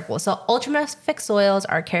most terrible. So ultramorphic soils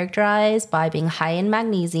are characterized by being high in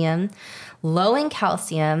magnesium, low in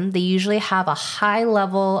calcium. They usually have a high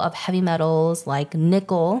level of heavy metals like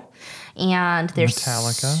nickel, and they're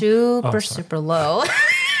Metallica? super low.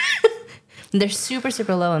 They're super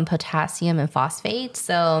low in potassium and phosphate.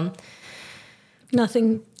 So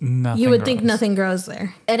Nothing. Nothing You would think grows. nothing grows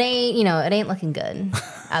there. it ain't looking good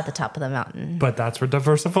at the top of the mountain. But that's where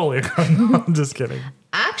Diversifolia comes. I'm just kidding.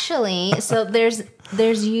 Actually, so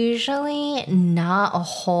there's usually not a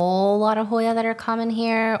whole lot of Hoya that are common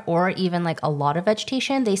here, or even like a lot of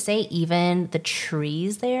vegetation. They say even the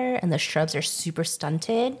trees there and the shrubs are super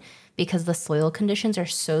stunted because the soil conditions are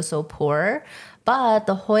so poor. But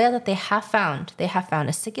the Hoya that they have found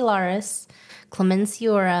Acicularis,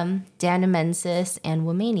 Clemenciorum, Danumensis, and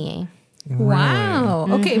Weymaniae. Wow.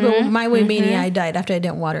 Okay, but my Weymaniae died after I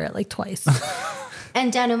didn't water it like twice.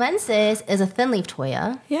 And Danumensis is a thin-leafed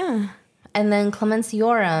Hoya. Yeah. And then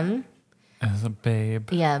Clemenciorum, As a babe.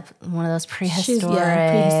 yeah, one of those prehistoric,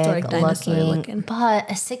 prehistoric dinosaur looking. But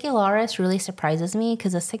Acicularis really surprises me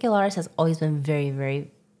because Acicularis has always been very, very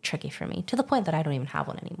tricky for me to the point that I don't even have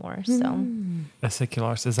one anymore. So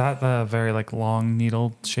Acicularis. Is that the very like long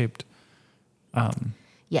needle shaped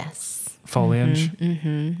yes. foliage?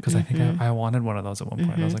 Because I think I wanted one of those at one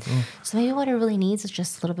point. I was like, oh. So maybe what it really needs is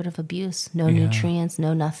just a little bit of abuse. No nutrients,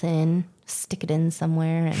 no nothing. Stick it in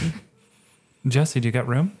somewhere and Jesse, do you got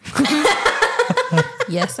room?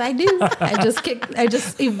 Yes, I do. I just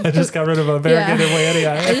got rid of a variegated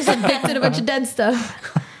Weymania. I just evicted a bunch of dead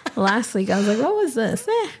stuff. Last week, I was like, what was this?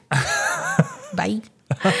 Bye.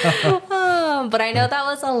 oh But I know that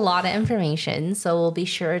was a lot of information, so we'll be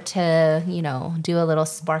sure to, do a little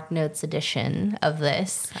Spark Notes edition of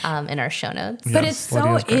this in our show notes. But it's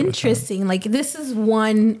so interesting. Like, this is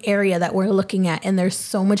one area that we're looking at, and there's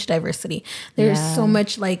so much diversity. There's so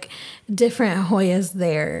much, like, different Hoyas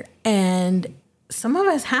there. And some of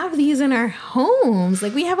us have these in our homes.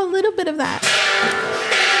 Like, we have a little bit of that.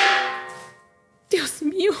 Dios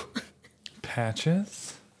mío.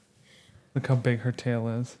 Patches? Look how big her tail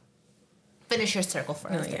is. Finish your circle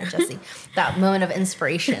for us there, Jesse. That moment of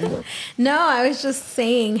inspiration. No, I was just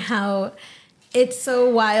saying how it's so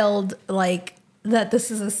wild, like, that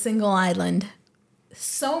this is a single island.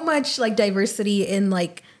 So much, like, diversity in,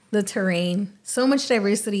 like, the terrain. So much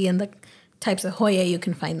diversity in the types of Hoya you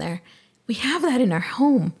can find there. We have that in our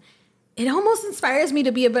home. It almost inspires me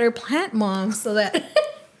to be a better plant mom so that...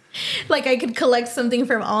 like, I could collect something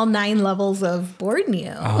from all 9 levels of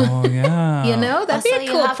Borneo. Oh, yeah. That'd be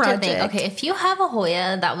a cool project. Okay, if you have a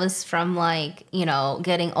Hoya that was from, like,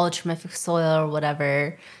 getting ultramorphic soil or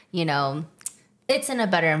whatever, it's in a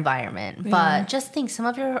better environment. Yeah. But just think, some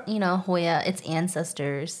of your, Hoya, its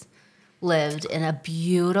ancestors lived in a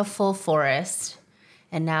beautiful forest,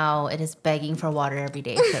 and now it is begging for water every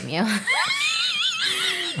day from you.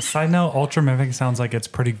 Side note, ultramorphic sounds like it's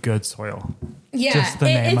pretty good soil. Yeah, just the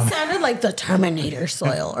name it sounded like the Terminator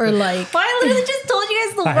soil, or like... Well, I literally just told you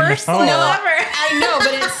guys the worst soil ever. I know,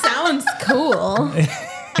 but it sounds cool.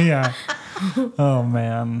 Yeah. Oh,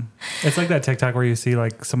 man. It's like that TikTok where you see,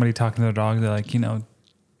 like, somebody talking to their dog. They're like,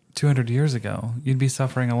 200 years ago, you'd be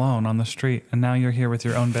suffering alone on the street, and now you're here with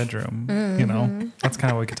your own bedroom. That's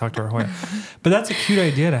kind of what we could talk to our Hoya. But that's a cute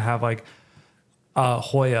idea to have, like, a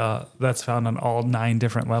Hoya that's found on all 9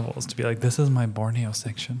 different levels, to be like, this is my Borneo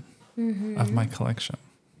section of my collection.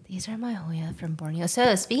 These are my Hoya from Borneo.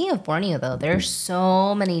 So speaking of Borneo, though, there's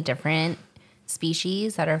so many different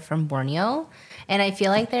species that are from Borneo, and I feel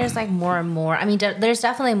like there's, like, more and more. I mean, there's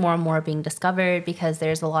definitely more and more being discovered, because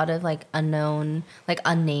there's a lot of, like, unknown, like,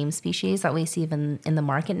 unnamed species that we see even in the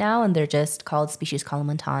market now, and they're just called species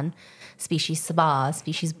Kalimantan, species Sabah,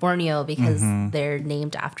 species Borneo, because they're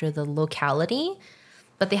named after the locality,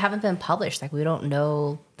 but they haven't been published. Like, we don't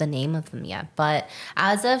know the name of them yet. But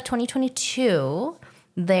as of 2022,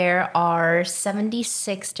 there are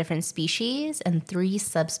 76 different species and 3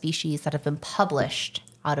 subspecies that have been published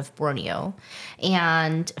out of Borneo.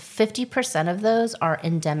 And 50% of those are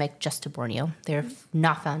endemic just to Borneo. They're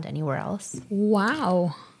not found anywhere else.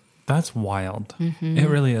 Wow. That's wild. It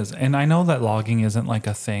really is. And I know that logging isn't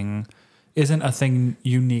a thing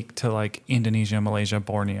unique to, like, Indonesia, Malaysia,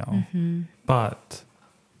 Borneo, but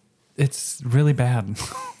it's really bad.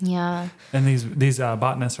 Yeah. And these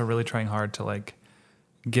botanists are really trying hard to, like,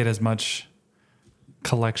 get as much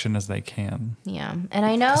collection as they can. Yeah. And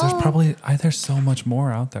I know there's so much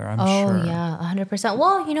more out there, I'm sure. Oh, yeah, 100%.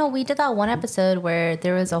 Well, we did that one episode where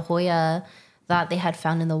there was a Hoya that they had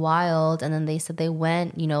found in the wild, and then they said they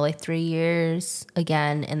went, like 3 years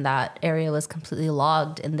again, and that area was completely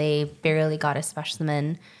logged, and they barely got a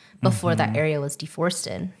specimen before that area was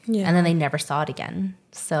deforested. Yeah. And then they never saw it again.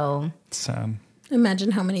 So sad.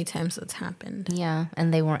 Imagine how many times that's happened. Yeah,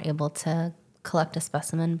 and they weren't able to collect a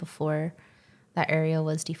specimen before that area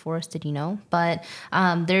was deforested, But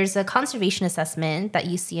there's a conservation assessment that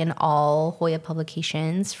you see in all Hoya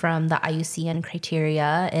publications from the IUCN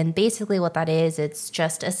criteria. And basically what that is, it's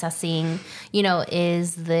just assessing,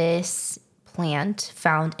 is this plant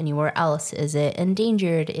found anywhere else? Is it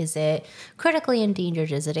endangered? Is it critically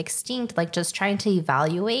endangered? Is it extinct? Like, just trying to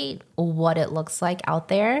evaluate what it looks like out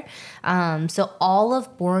there. So all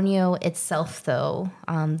of Borneo itself, though,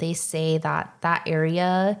 they say that that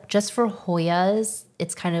area, just for Hoyas,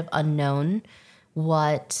 it's kind of unknown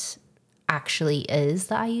what actually is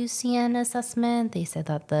the IUCN assessment. They said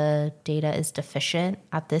that the data is deficient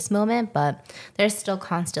at this moment, but they're still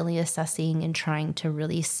constantly assessing and trying to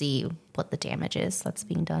really see what the damage is that's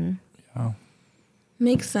being done. Yeah.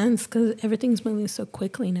 Makes sense, because everything's moving so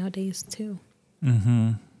quickly nowadays too.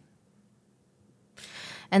 Mm-hmm.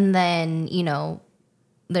 And then,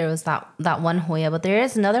 there was that one Hoya, but there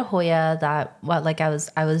is another Hoya that,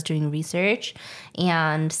 I was doing research,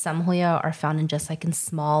 and some Hoya are found in just in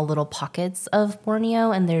small little pockets of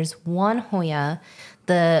Borneo. And there's one Hoya,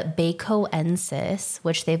 the Bacoensis,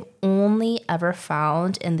 which they've only ever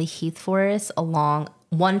found in the heath forest along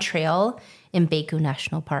one trail in Baku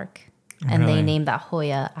National Park. And they named that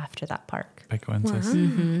Hoya after that park. Bacoensis. Wow.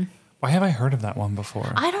 Mm-hmm. Why have I heard of that one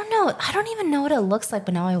before? I don't know. I don't even know what it looks like,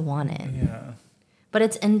 but now I want it. Yeah. But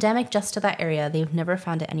it's endemic just to that area. They've never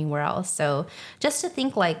found it anywhere else. So just to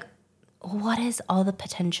think, what is all the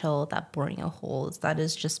potential that Borneo holds that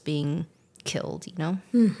is just being killed,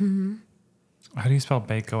 Mm-hmm. How do you spell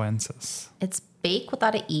bacoensis? It's bake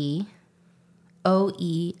without an E.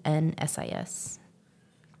 Oensis.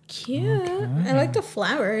 Cute. I like the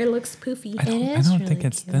flower. It looks poofy. I don't think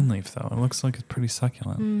it's thin leaf though. It looks like it's pretty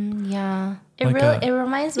succulent. Yeah. It Like it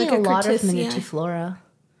reminds me like a a lot of curtis, yeah. Nutiflora.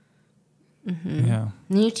 Yeah.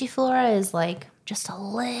 Nutiflora is like just a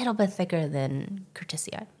little bit thicker than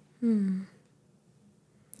Curtisii.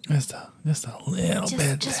 Just a little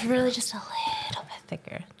bit. Just really just a little bit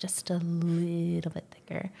thicker. Just a little bit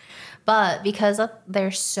thicker. But because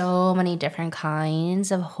there's so many different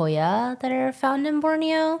kinds of Hoya that are found in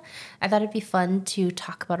Borneo, I thought it'd be fun to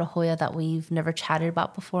talk about a Hoya that we've never chatted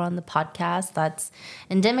about before on the podcast that's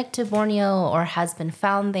endemic to Borneo or has been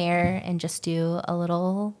found there, and just do a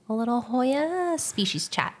little Hoya species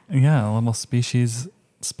chat. Yeah, a little species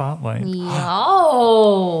spotlight. Yo,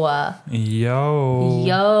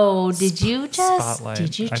 did you just Spotlight.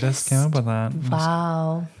 did you I just came up with that.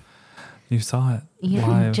 Wow. You saw it Yeah,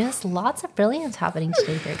 live. just lots of brilliance happening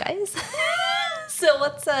today here, guys. So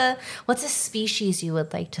what's a species you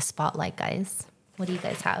would like to spotlight, guys? What do you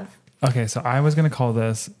guys have? Okay, so I was gonna call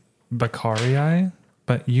this Beccarii,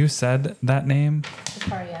 but you said that name.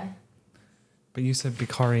 Beccarii. But you said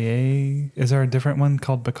Beccarii. Is there a different one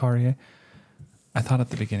called Beccarii? I thought at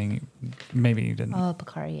the beginning, maybe you didn't. Oh,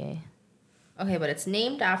 Beccarii. Okay, but it's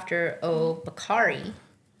named after Beccari.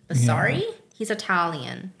 Bassari? He's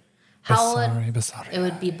Italian. How Bassari. it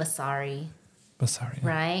would be Bassari, Bassari.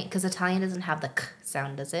 right? Because Italian doesn't have the k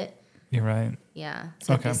sound, does it? You're right. Yeah.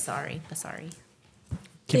 So Okay. Bassari.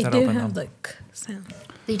 Keep They that do open. have though. the k sound.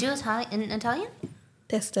 They do in Italian?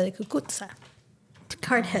 Testa de cucuzza.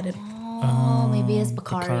 Hard-headed. Oh, maybe it's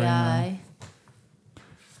Beccarii.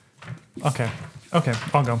 Okay,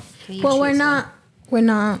 I'll go. Okay, you Well, choose we're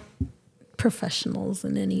not professionals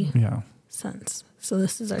in any Yeah, sense. So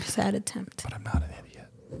this is our sad attempt. but I'm not an idiot.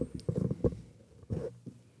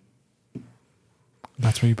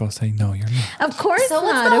 That's where you both say, no, you're not. Of course So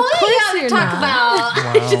what's not. the Of one you course have to you're talk not. about?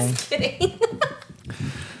 Wow. Just kidding.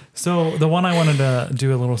 So the one I wanted to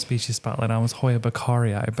do a little species spotlight on was Hoya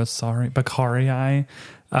beccarii.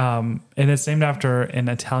 And it's named after an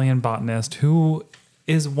Italian botanist who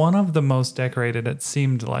is one of the most decorated, it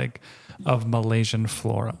seemed like, of Malaysian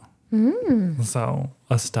flora. So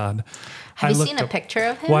a stud. Have you seen a picture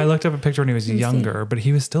of him? Well, I looked up a picture when he was younger, but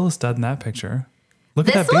he was still a stud in that picture. Look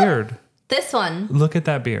at This that one? beard. This one. Look at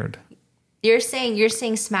that beard. You're saying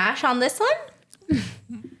smash on this one?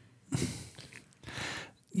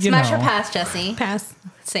 Smash or pass, Jesse? Pass.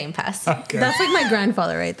 Same pass. Okay. That's like my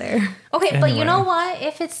grandfather right there. Okay, but you know Anyway. what?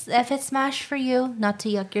 If it's smash for you, not to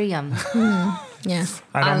yuck your yum. Yeah.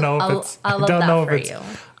 I don't know if it's. I love don't that know for if it's. you.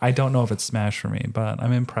 I don't know if it's smash for me, but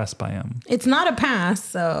I'm impressed by him. It's not a pass,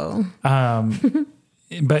 so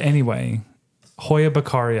But anyway, Hoya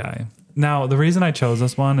beccarii. Now, the reason I chose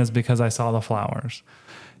this one is because I saw the flowers,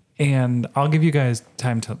 and I'll give you guys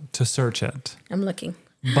time to search it. I'm looking.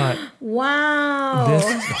 But Wow. this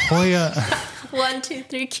Hoya, 1, 2,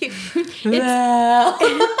 3, cute.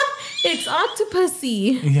 It's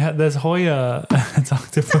octopusy. yeah, this Hoya, it's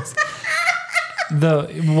octopus.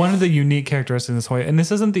 One of the unique characteristics of this Hoya, and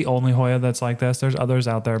this isn't the only Hoya that's like this. There's others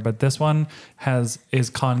out there, but this one is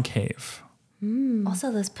concave.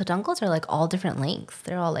 Also, those peduncles are like all different lengths.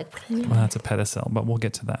 They're all like. Well, that's a pedicel, but we'll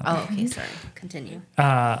get to that. Oh, okay. Sorry. Continue.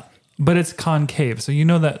 But it's concave, so you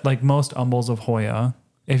know that like most umbels of Hoya,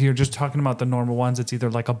 if you're just talking about the normal ones, it's either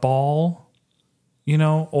like a ball,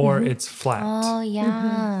 or it's flat. Oh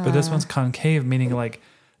yeah. But this one's concave, meaning like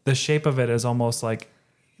the shape of it is almost like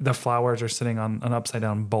the flowers are sitting on an upside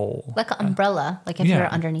down bowl. Like an umbrella. Like if you're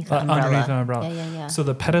underneath an umbrella. Underneath an umbrella. Yeah. So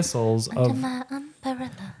the pedicels Under of my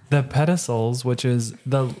umbrella. the pedicels, which is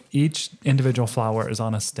each individual flower is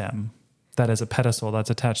on a stem. That is a pedicel that's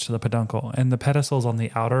attached to the peduncle. And the pedicels on the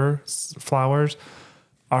outer flowers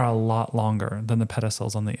are a lot longer than the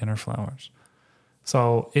pedicels on the inner flowers.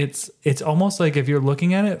 So it's almost like if you're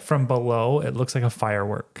looking at it from below, it looks like a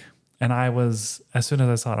firework. And as soon as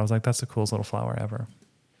I saw it, I was like, that's the coolest little flower ever.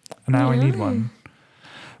 And now I need one.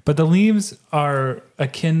 But the leaves are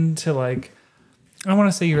akin to like, I want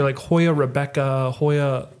to say you're like Hoya Rebecca,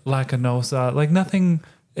 Hoya lacanosa, like nothing.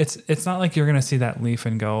 It's not like you're going to see that leaf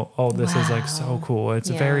and go, oh, this is like so cool. It's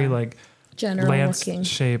a very like General looking.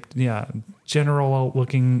 shaped, general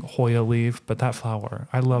looking Hoya leaf. But that flower,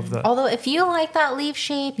 I love that. Although if you like that leaf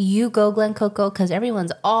shape, you go Glen Coco because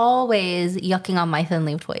everyone's always yucking on my thin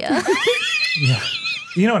leafed Hoya. Yeah.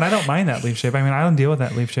 And I don't mind that leaf shape. I mean, I don't deal with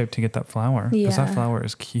that leaf shape to get that flower because that Yeah. flower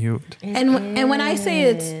is cute. And when I say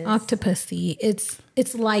it's octopusy,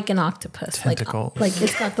 it's like an octopus. Tentacles. Like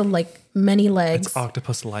it's got the like many legs. It's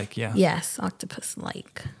octopus-like, yeah. Yes, octopus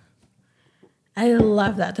like. I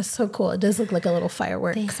love that. That's so cool. It does look like a little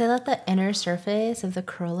firework. They say that the inner surface of the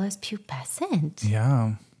corolla is pubescent.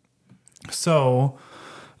 Yeah. So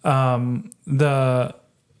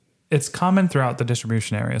it's common throughout the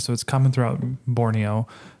distribution area. So it's common throughout Borneo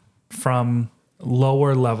from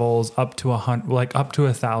lower levels up to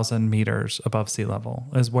 1,000 meters above sea level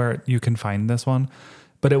is where you can find this one.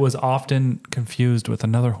 But it was often confused with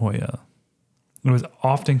another Hoya. It was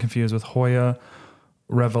often confused with Hoya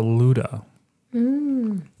revoluta.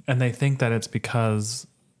 And they think that it's because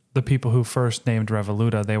the people who first named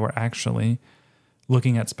revoluta, they were actually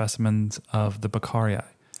looking at specimens of the Beccarii.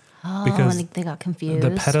 Oh, because and they got confused.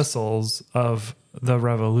 The pedicels of the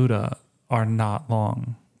revoluta are not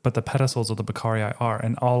long, but the pedicels of the Beccarii are.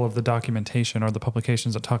 And all of the documentation or the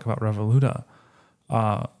publications that talk about revoluta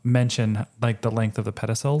mention like the length of the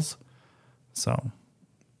pedicels. So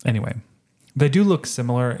anyway, they do look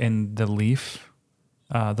similar in the leaf,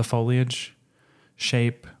 the foliage,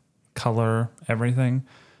 shape, color, everything.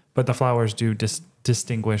 But the flowers do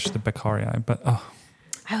distinguish the Beccarii. But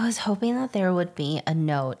I was hoping that there would be a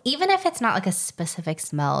note, even if it's not like a specific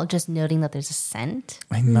smell, just noting that there's a scent.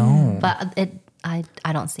 I know. But I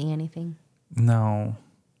don't see anything. No.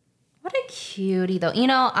 What a cutie, though.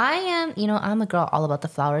 I'm a girl all about the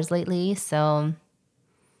flowers lately, so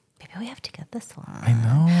maybe we have to get this one. I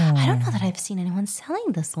know. I don't know that I've seen anyone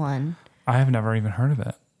selling this one. I have never even heard of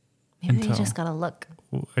it. Maybe we just gotta look.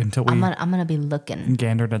 Until we I'm gonna be looking.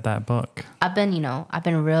 gandered at that book. I've been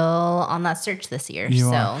real on that search this year.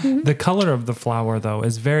 The color of the flower, though,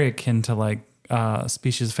 is very akin to like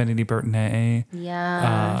species Affinity Burtonnae.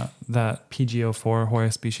 Yeah. That PGO4,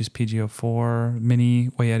 Hoya species PGO4 mini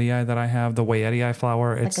Wayetii that I have. The Wayetii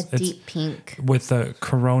flower, Like a deep pink. with the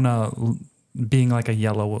corona being like a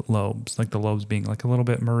yellow lobes, like the lobes being like a little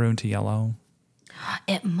bit maroon to yellow.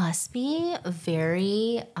 It must be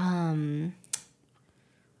very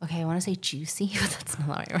okay, I want to say juicy, but that's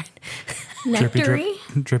not right. Nectary.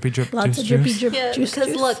 Drippy drip. Lots juice, of drippy juice. drip Yeah, juice.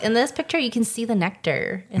 because look, in this picture, you can see the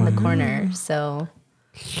nectar in the corner. So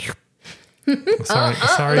Sorry.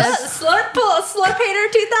 slurp hater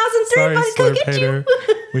 2003, Sorry, buddy, go slurp get you. hater.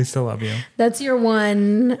 We still love you. That's your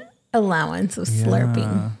one allowance of slurping.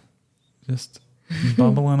 Yeah. Just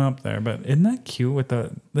bubbling up there. But isn't that cute with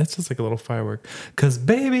that's just like a little firework. Because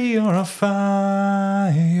baby, you're a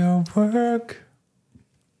firework.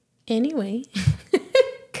 Anyway.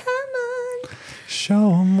 Come on. Show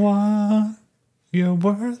them what you're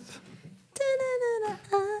worth.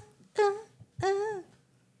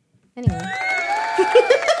 Anyway,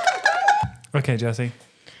 Okay, Jesse.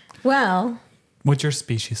 Well, What's your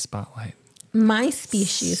species spotlight? my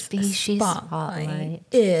species spotlight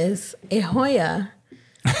is a Hoya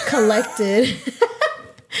collected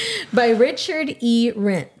by Richard E.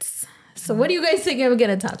 Rintz. So what do you guys think I'm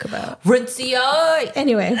going to talk about? Rincy eye.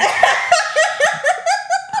 Anyway.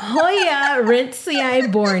 Hoya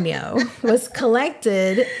Rintzii Borneo was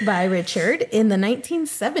collected by Richard in the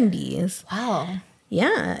 1970s. Wow.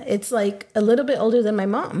 Yeah, it's like a little bit older than my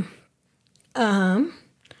mom. And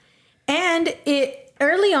it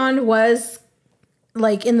early on was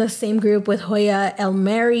like in the same group with Hoya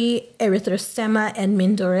elmeri, erythrostema, and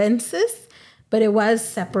mindorensis, but it was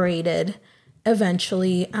separated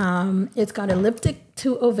eventually. It's got elliptic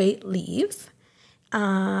to ovate leaves,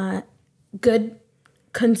 good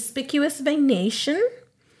conspicuous venation,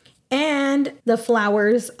 and the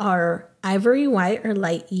flowers are ivory white or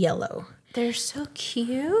light yellow. They're so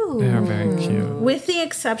cute. They are very cute. With the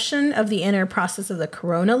exception of the inner process of the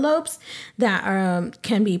corona lobes that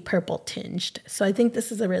can be purple tinged. So I think this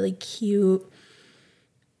is a really cute,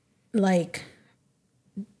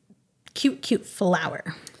 cute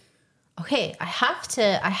flower. Okay, I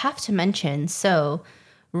have to mention. So,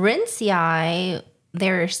 Rintzii,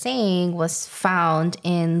 they're saying, was found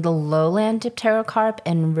in the lowland dipterocarp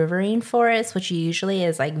and riverine forests, which usually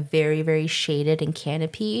is like very, very shaded and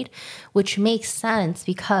canopied, which makes sense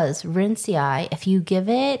because Rintzii, if you give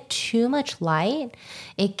it too much light,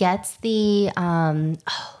 it gets the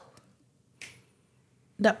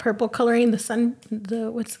That purple coloring, what's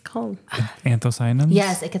it called? Anthocyanins?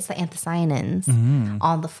 Yes, it gets the anthocyanins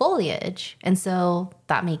on the foliage. And so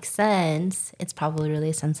that makes sense. It's probably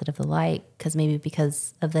really sensitive to light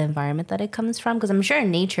because of the environment that it comes from. Because I'm sure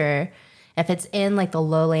in nature, if it's in like the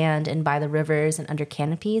lowland and by the rivers and under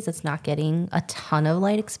canopies, it's not getting a ton of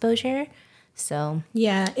light exposure. So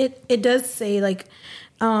Yeah, it does say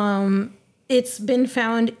it's been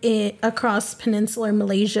found across peninsular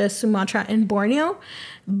Malaysia, Sumatra, and Borneo.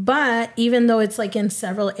 But even though it's like in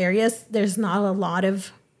several areas, there's not a lot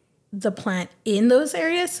of the plant in those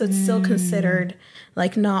areas. So it's still considered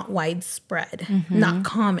like not widespread, not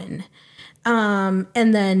common. And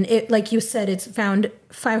then it, like you said, it's found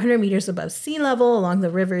 500 meters above sea level along the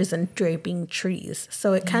rivers and draping trees.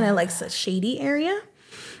 So it kind of likes a shady area.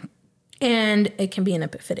 And it can be an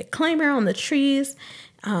epiphytic climber on the trees,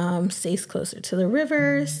 stays closer to the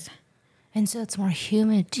rivers. And so it's more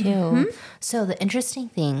humid too. So the interesting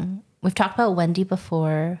thing, we've talked about Wendy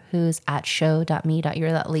before, who's at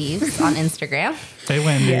show.me.your.leaves on Instagram. Hey,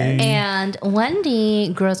 Wendy. And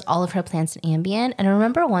Wendy grows all of her plants in ambient. And I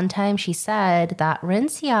remember one time she said that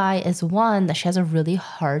Rinsei is one that she has a really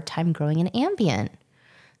hard time growing in ambient.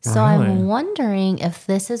 So Really? I'm wondering if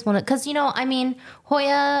this is one of, because,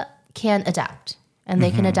 Hoya can adapt. And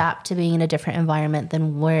they can adapt to being in a different environment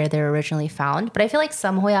than where they're originally found. But I feel like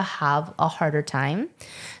some Hoya have a harder time.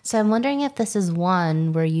 So I'm wondering if this is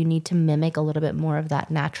one where you need to mimic a little bit more of that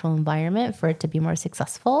natural environment for it to be more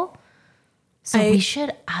successful. So we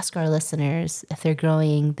should ask our listeners if they're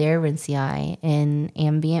growing their Rinsei in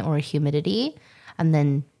ambient or humidity, and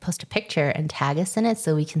then post a picture and tag us in it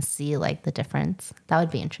so we can see like the difference. That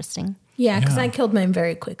would be interesting. Yeah, because I killed mine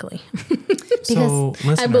very quickly. So,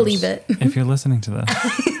 listeners, I believe it. If you're listening to this,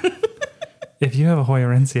 if you have a Hoya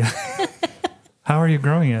Rinsei, how are you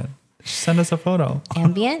growing it? Send us a photo.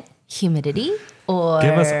 Ambient, humidity, or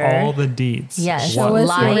Give us all the deets. Yes. What, Show us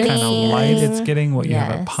what kind of lighting. light it's getting, what you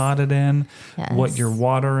have it Yes. potted in, what Yes. your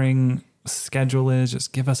watering schedule is.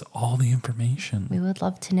 Just give us all the information. we would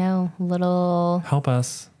love to know a little. Help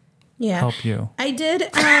us Yeah. help you. I did.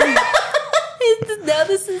 Now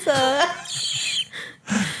this is a.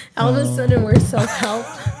 All of a sudden, we're self-help.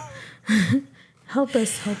 Help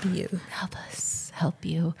us help you. Help us help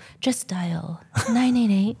you. Just dial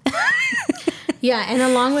 988. Yeah, and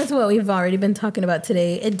along with what we've already been talking about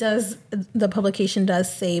today, the publication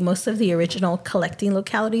does say most of the original collecting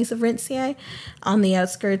localities of Rinsei on the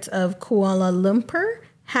outskirts of Kuala Lumpur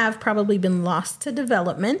have probably been lost to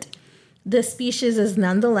development. The species is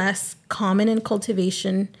nonetheless common in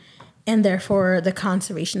cultivation, and therefore the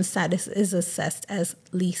conservation status is assessed as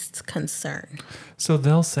least concern. So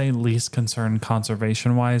they'll say least concern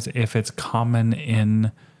conservation wise if it's common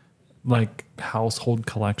in like household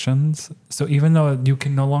collections. So even though you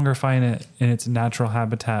can no longer find it in its natural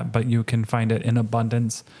habitat, but you can find it in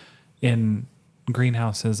abundance in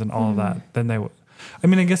greenhouses and all of that, then they would. I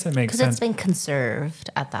mean, I guess it makes Because sense. it's been conserved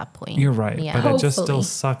at that point. You're right. Yeah. But it just still Hopefully.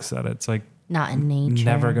 sucks that it's like Not in nature.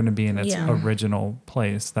 never going to be in its Yeah. original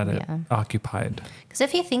place that it Yeah. occupied. Because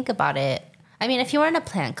if you think about it, I mean, if you weren't a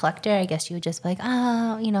plant collector, I guess you would just be like,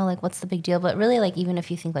 like, what's the big deal? But really, like, even if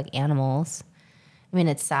you think like animals, I mean,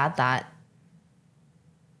 it's sad that.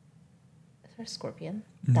 Is there a scorpion?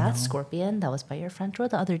 That scorpion that was by your front door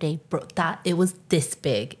the other day, bro, it was this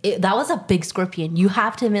big. That was a big scorpion. You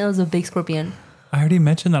have to admit it was a big scorpion. I already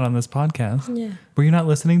mentioned that on this podcast. Yeah. Were you not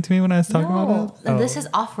listening to me when I was talking about it? And this is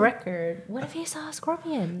off record. What if he saw a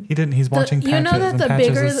scorpion? He didn't. He's watching Patches, You know that and the Patches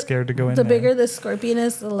bigger is scared to go in the there. bigger the scorpion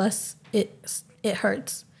is, the less it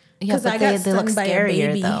hurts. Yeah, but they look stung by a scarier,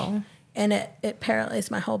 baby, though. and it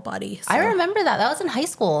paralyzed my whole body. So. I remember that. That was in high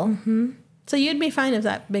school. So you'd be fine if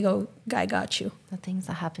that big old guy got you. The things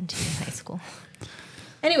that happened to you in high school.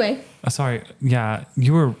 Anyway, Sorry. Yeah,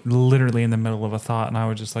 you were literally in the middle of a thought, and I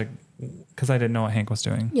was just like, because I didn't know what Hank was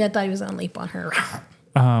doing. yeah, I thought he was gonna leap on her.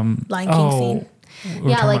 Lion King scene. We were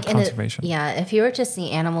Yeah, talking like about conservation. if you were to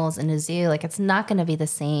see animals in a zoo, like it's not going to be the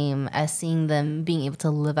same as seeing them being able to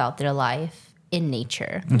live out their life in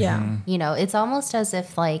nature. Yeah. You know, it's almost as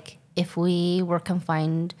if like if we were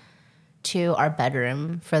confined to our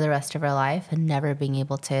bedroom for the rest of our life and never being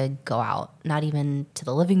able to go out, not even to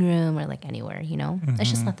the living room or like anywhere, you know, it's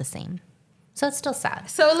just not the same. So it's still sad.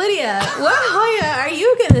 So Lydia, what Hoya are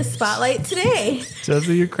you gonna spotlight today?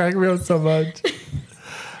 Jesse, you crack me up so much.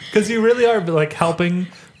 Because you really are like helping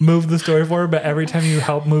move the story forward, but every time you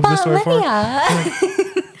help move the story forward, you're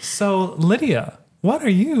like, so Lydia, what are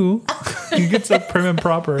you? You get so prim and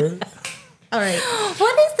proper. All right.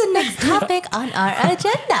 What is the next topic on our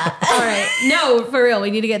agenda? All right. No, for real.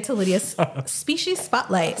 We need to get to Lydia's species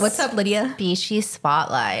spotlight. What's up, Lydia? Species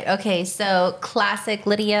spotlight. Okay, so classic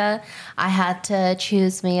Lydia. I had to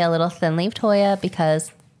choose me a little thin-leaved Hoya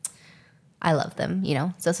because I love them, you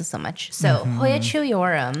know, so much. So Hoya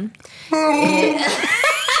chuyorum.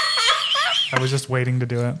 I was just waiting to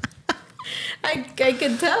do it. I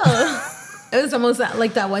could tell. It was almost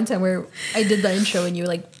like that one time where I did the intro and you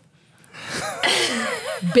like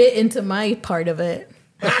bit into my part of it.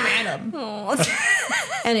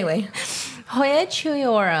 Anyway. Hoya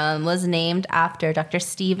chuyorum was named after Dr.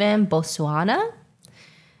 Stephen Bosuana.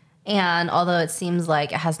 And although it seems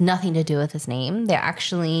like it has nothing to do with his name, they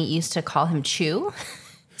actually used to call him Chu.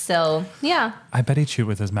 So, yeah. I bet he chewed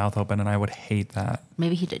with his mouth open, and I would hate that.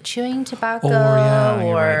 Maybe he did chewing tobacco You're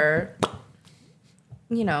right.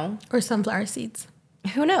 Or sunflower seeds.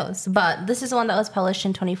 Who knows? But this is one that was published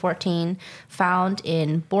in 2014, found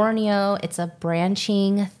in Borneo. It's a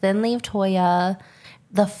branching thin-leaved Hoya.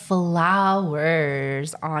 The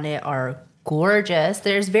flowers on it are gorgeous.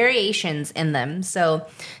 There's variations in them. So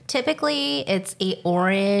typically it's a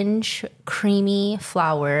orange creamy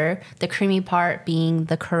flower, the creamy part being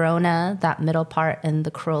the corona, that middle part, and the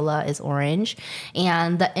corolla is orange.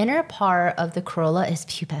 And the inner part of the corolla is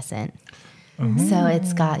pubescent. So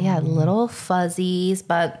it's got, little fuzzies,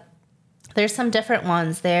 but there's some different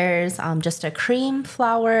ones. There's just a cream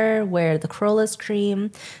flower where the corolla is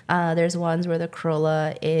cream. There's ones where the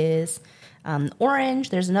corolla is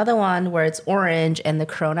orange. There's another one where it's orange and the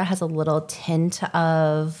corona has a little tint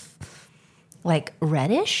of like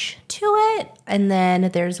reddish to it. And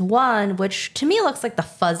then there's one which to me looks like the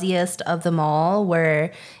fuzziest of them all,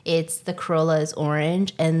 where it's the corolla is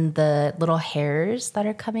orange and the little hairs that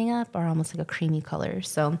are coming up are almost like a creamy color.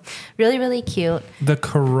 So really, really cute. The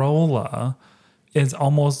corolla is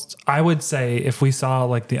almost, I would say, if we saw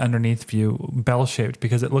like the underneath view, bell-shaped,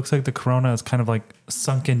 because it looks like the corona is kind of like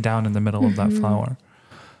sunken down in the middle of that flower.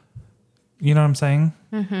 You know what I'm saying?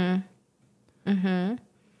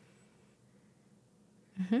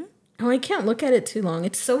 Oh, I can't look at it too long.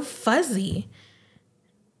 It's so fuzzy.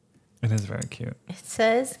 It is very cute. It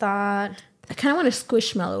says that I kind of want a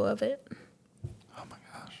squishmallow of it. Oh my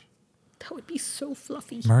gosh. That would be so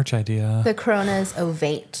fluffy. Merch idea. the corona is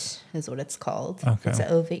ovate, is what it's called. Okay. It's an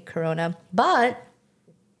ovate corona. But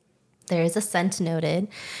there is a scent noted,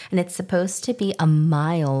 and it's supposed to be a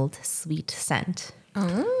mild, sweet scent.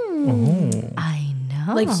 Oh. I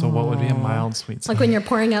know. Like- So what would be a mild sweet scent? Like when you're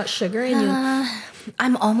pouring out sugar and you...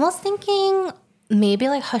 I'm almost thinking maybe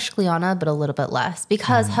like Hush Gliana, but a little bit less,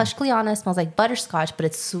 because Hush Gliana smells like butterscotch, but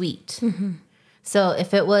it's sweet. So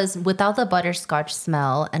if it was without the butterscotch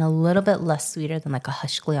smell and a little bit less sweeter than like a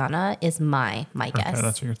Hush Gliana is my guess. Okay,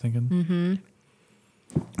 that's what you're thinking.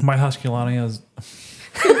 My Hushkilania is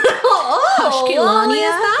Oh, Hushkilania? what is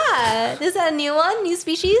that? Is that a new one? New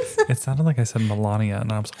species? it sounded like I said Melania,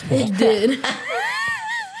 and I was like, It did.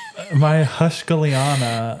 my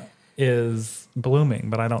Hushkiliana is blooming,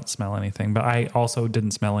 but I don't smell anything. But I also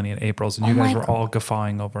didn't smell any in April's, and you guys were all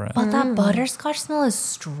guffawing over it. But that butterscotch smell is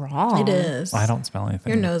strong. It is. I don't smell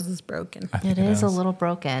anything. Your nose is broken. I think It is a little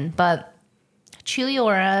broken, but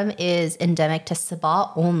Chiliorum is endemic to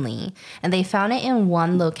Sabah only, and they found it in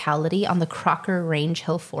one locality on the Crocker Range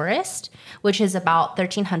Hill Forest, which is about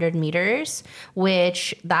 1,300 meters,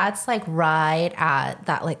 which that's like right at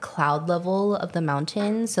that like cloud level of the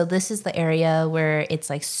mountain. So this is the area where it's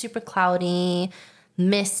like super cloudy,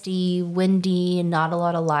 misty, windy, not a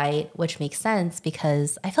lot of light, which makes sense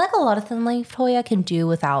because I feel like a lot of thin-leaf Hoya can do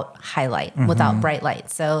without highlight, without bright light.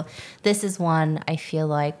 So this is one I feel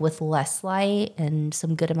like with less light and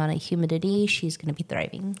some good amount of humidity, she's going to be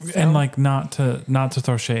thriving. So. And like not to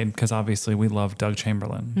throw shade, because obviously we love Doug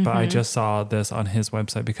Chamberlain, but I just saw this on his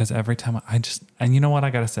website because every time and you know what I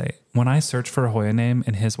gotta say, when I search for a Hoya name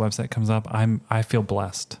and his website comes up, I feel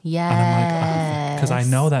blessed. Yes. And I'm like, because I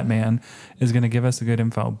know that man is gonna give us a good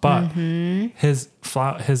info, but his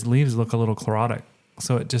leaves look a little chlorotic,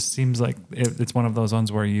 so it just seems like it's one of those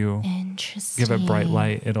ones where you Interesting. give it bright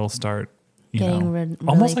light, it'll start. Getting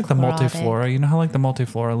Almost really like the chlorotic. multiflora. You know how like the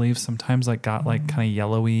multiflora leaves sometimes like got like kind of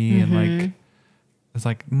yellowy and like it's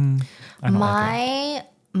like I don't like it.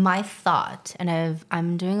 My thought, and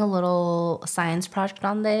I'm doing a little science project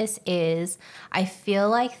on this, is I feel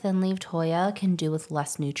like thin-leaved Hoya can do with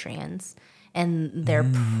less nutrients, and they're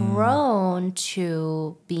prone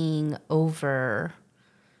to being over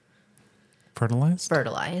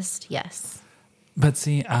Fertilized. Yes. But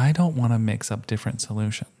see, I don't want to mix up different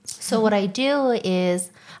solutions. So what I do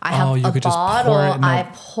is I have you a could just pour bottle. it in I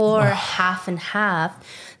pour half and half.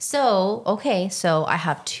 So I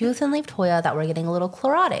have two thin-leaved Hoya that were getting a little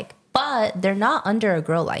chlorotic, but they're not under a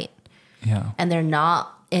grow light. Yeah. And they're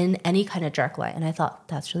not in any kind of dark light. And I thought,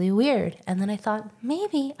 that's really weird. And then I thought,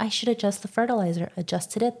 maybe I should adjust the fertilizer.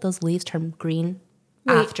 Adjusted it. Those leaves turned green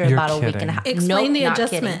after You're about a week kidding. and a half. Explain Nope, the not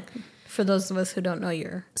adjustment kidding. for those of us who don't know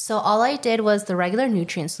your... So all I did was the regular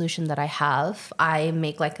nutrient solution that I have. I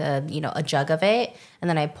make like a jug of it, and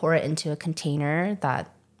then I pour it into a container that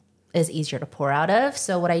is easier to pour out of.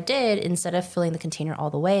 So what I did, instead of filling the container all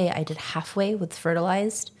the way, I did halfway with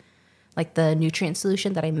fertilized like the nutrient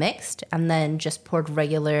solution that I mixed, and then just poured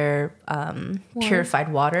regular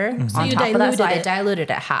purified water on top of that. So I diluted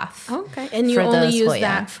it half. Okay. And you only use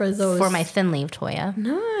that for those? For my thin-leaved Hoya.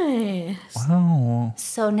 Nice. Wow.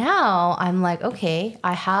 So now I'm like, okay,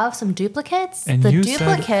 I have some duplicates. And you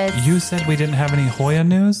said we didn't have any Hoya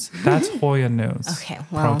news? That's Hoya news. Okay,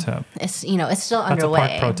 well, pro tip. It's, it's still That's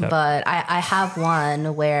underway, a pro tip. but I have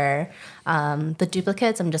one where the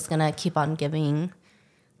duplicates, I'm just going to keep on giving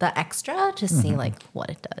the extra to see like what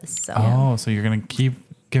it does. So so you're gonna keep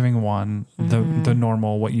giving one the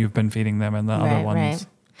normal what you've been feeding them, and the other ones. Right.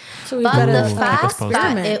 So we've But got the to fact that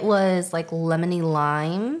experiment. it was like lemony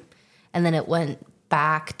lime, and then it went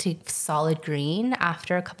back to solid green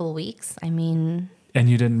after a couple of weeks. I mean, And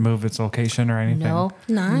you didn't move its location or anything. no,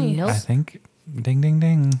 Nice. nope. I think ding ding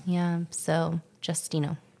ding. Yeah. So just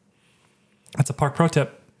That's a park pro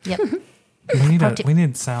tip. yep. We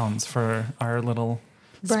need sounds for our little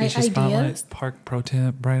Bright species spotlight. ideas. Park pro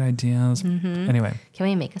tip, bright ideas. Anyway, Can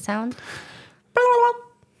we make a sound?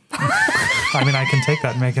 I mean, I can take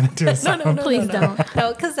that and make it into a sound. Please don't.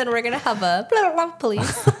 No, because then we're gonna have a blah, blah, blah,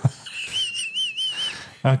 police.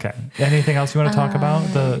 Okay. Anything else you want to talk about?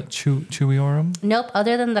 The Chewiorum? Nope.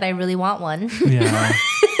 Other than that, I really want one. Yeah.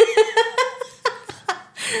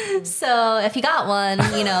 So if you got one,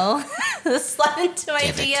 slide into my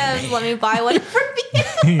DMs. Let me buy one from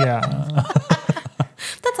you. Yeah.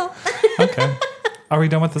 That's all. Okay. Are we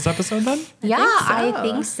done with this episode then? I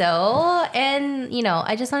think so. And,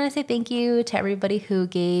 I just want to say thank you to everybody who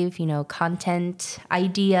gave, content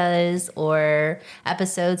ideas or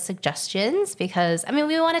episode suggestions, because,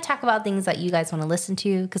 we want to talk about things that you guys want to listen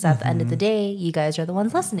to, because at the end of the day, you guys are the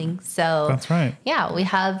ones listening. So That's right. Yeah, we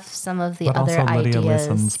have some of the But other also Lydia ideas.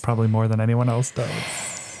 listens probably more than anyone else does.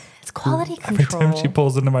 It's quality Every control. time she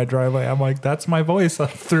pulls into my driveway, I'm like, that's my voice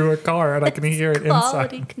through her car, and I can hear it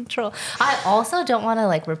Quality inside. control. I also don't want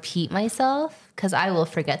to repeat myself, because I will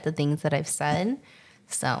forget the things that I've said.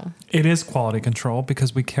 So It is quality control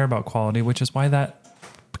because we care about quality, which is why that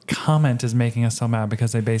comment is making us so mad,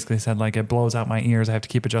 because they basically said it blows out my ears. I have to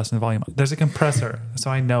keep adjusting the volume. There's a compressor, so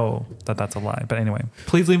I know that that's a lie. But anyway,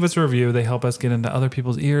 please leave us a review. They help us get into other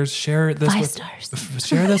people's ears. Share this 5 with stars.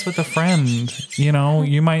 Share this with a friend.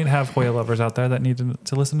 You might have Hoya lovers out there that need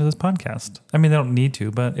to listen to this podcast. They don't need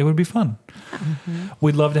to, but it would be fun.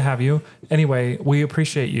 We'd love to have you. Anyway, we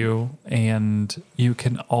appreciate you, and you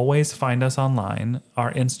can always find us online.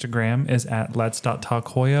 Our Instagram is at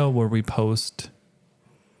lets.talkhoya, where we post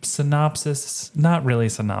synopsis, not really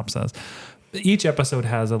synopsis. Each episode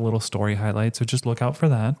has a little story highlight, so just look out for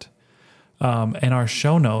that. And our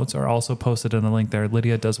show notes are also posted in the link there.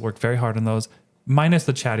 Lydia does work very hard on those, minus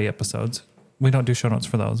the chatty episodes. We don't do show notes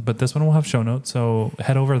for those, but this one will have show notes, so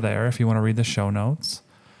head over there if you want to read the show notes.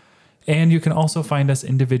 And you can also find us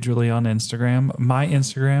individually on Instagram. My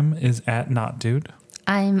Instagram is at notdude.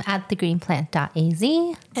 I'm at thegreenplant.az.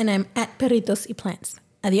 And I'm at Perritos y Plants.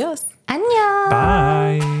 Adios. Annyeong.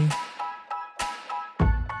 Bye.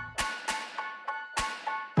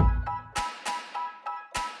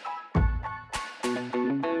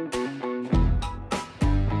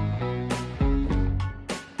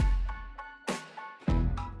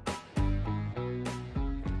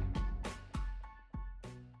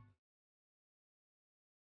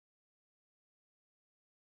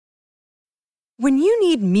 When you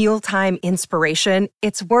need mealtime inspiration,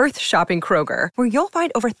 it's worth shopping Kroger, where you'll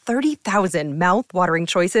find over 30,000 mouth-watering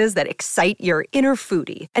choices that excite your inner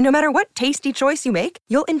foodie. And no matter what tasty choice you make,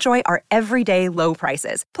 you'll enjoy our everyday low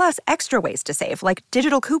prices, plus extra ways to save, like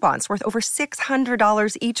digital coupons worth over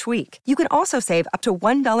 $600 each week. You can also save up to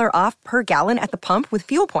 $1 off per gallon at the pump with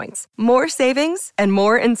fuel points. More savings and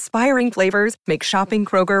more inspiring flavors make shopping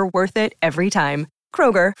Kroger worth it every time.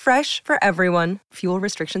 Kroger, fresh for everyone. Fuel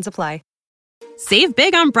restrictions apply. Save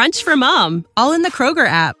big on brunch for mom, all in the Kroger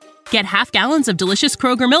app. Get half gallons of delicious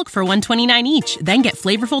Kroger milk for $1.29 each. Then get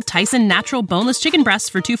flavorful Tyson natural boneless chicken breasts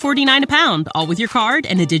for $2.49 a pound, all with your card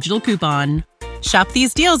and a digital coupon. Shop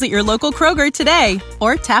these deals at your local Kroger today,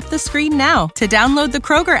 or tap the screen now to download the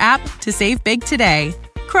Kroger app to save big today.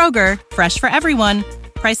 Kroger, fresh for everyone.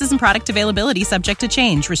 Prices and product availability subject to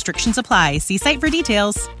change. Restrictions apply. See site for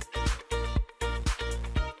details.